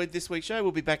hope you enjoyed this week's show.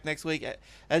 We'll be back next week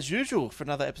as usual for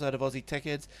another episode of Aussie Tech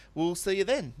Heads. We'll see you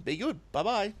then. Be good. Bye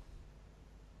bye.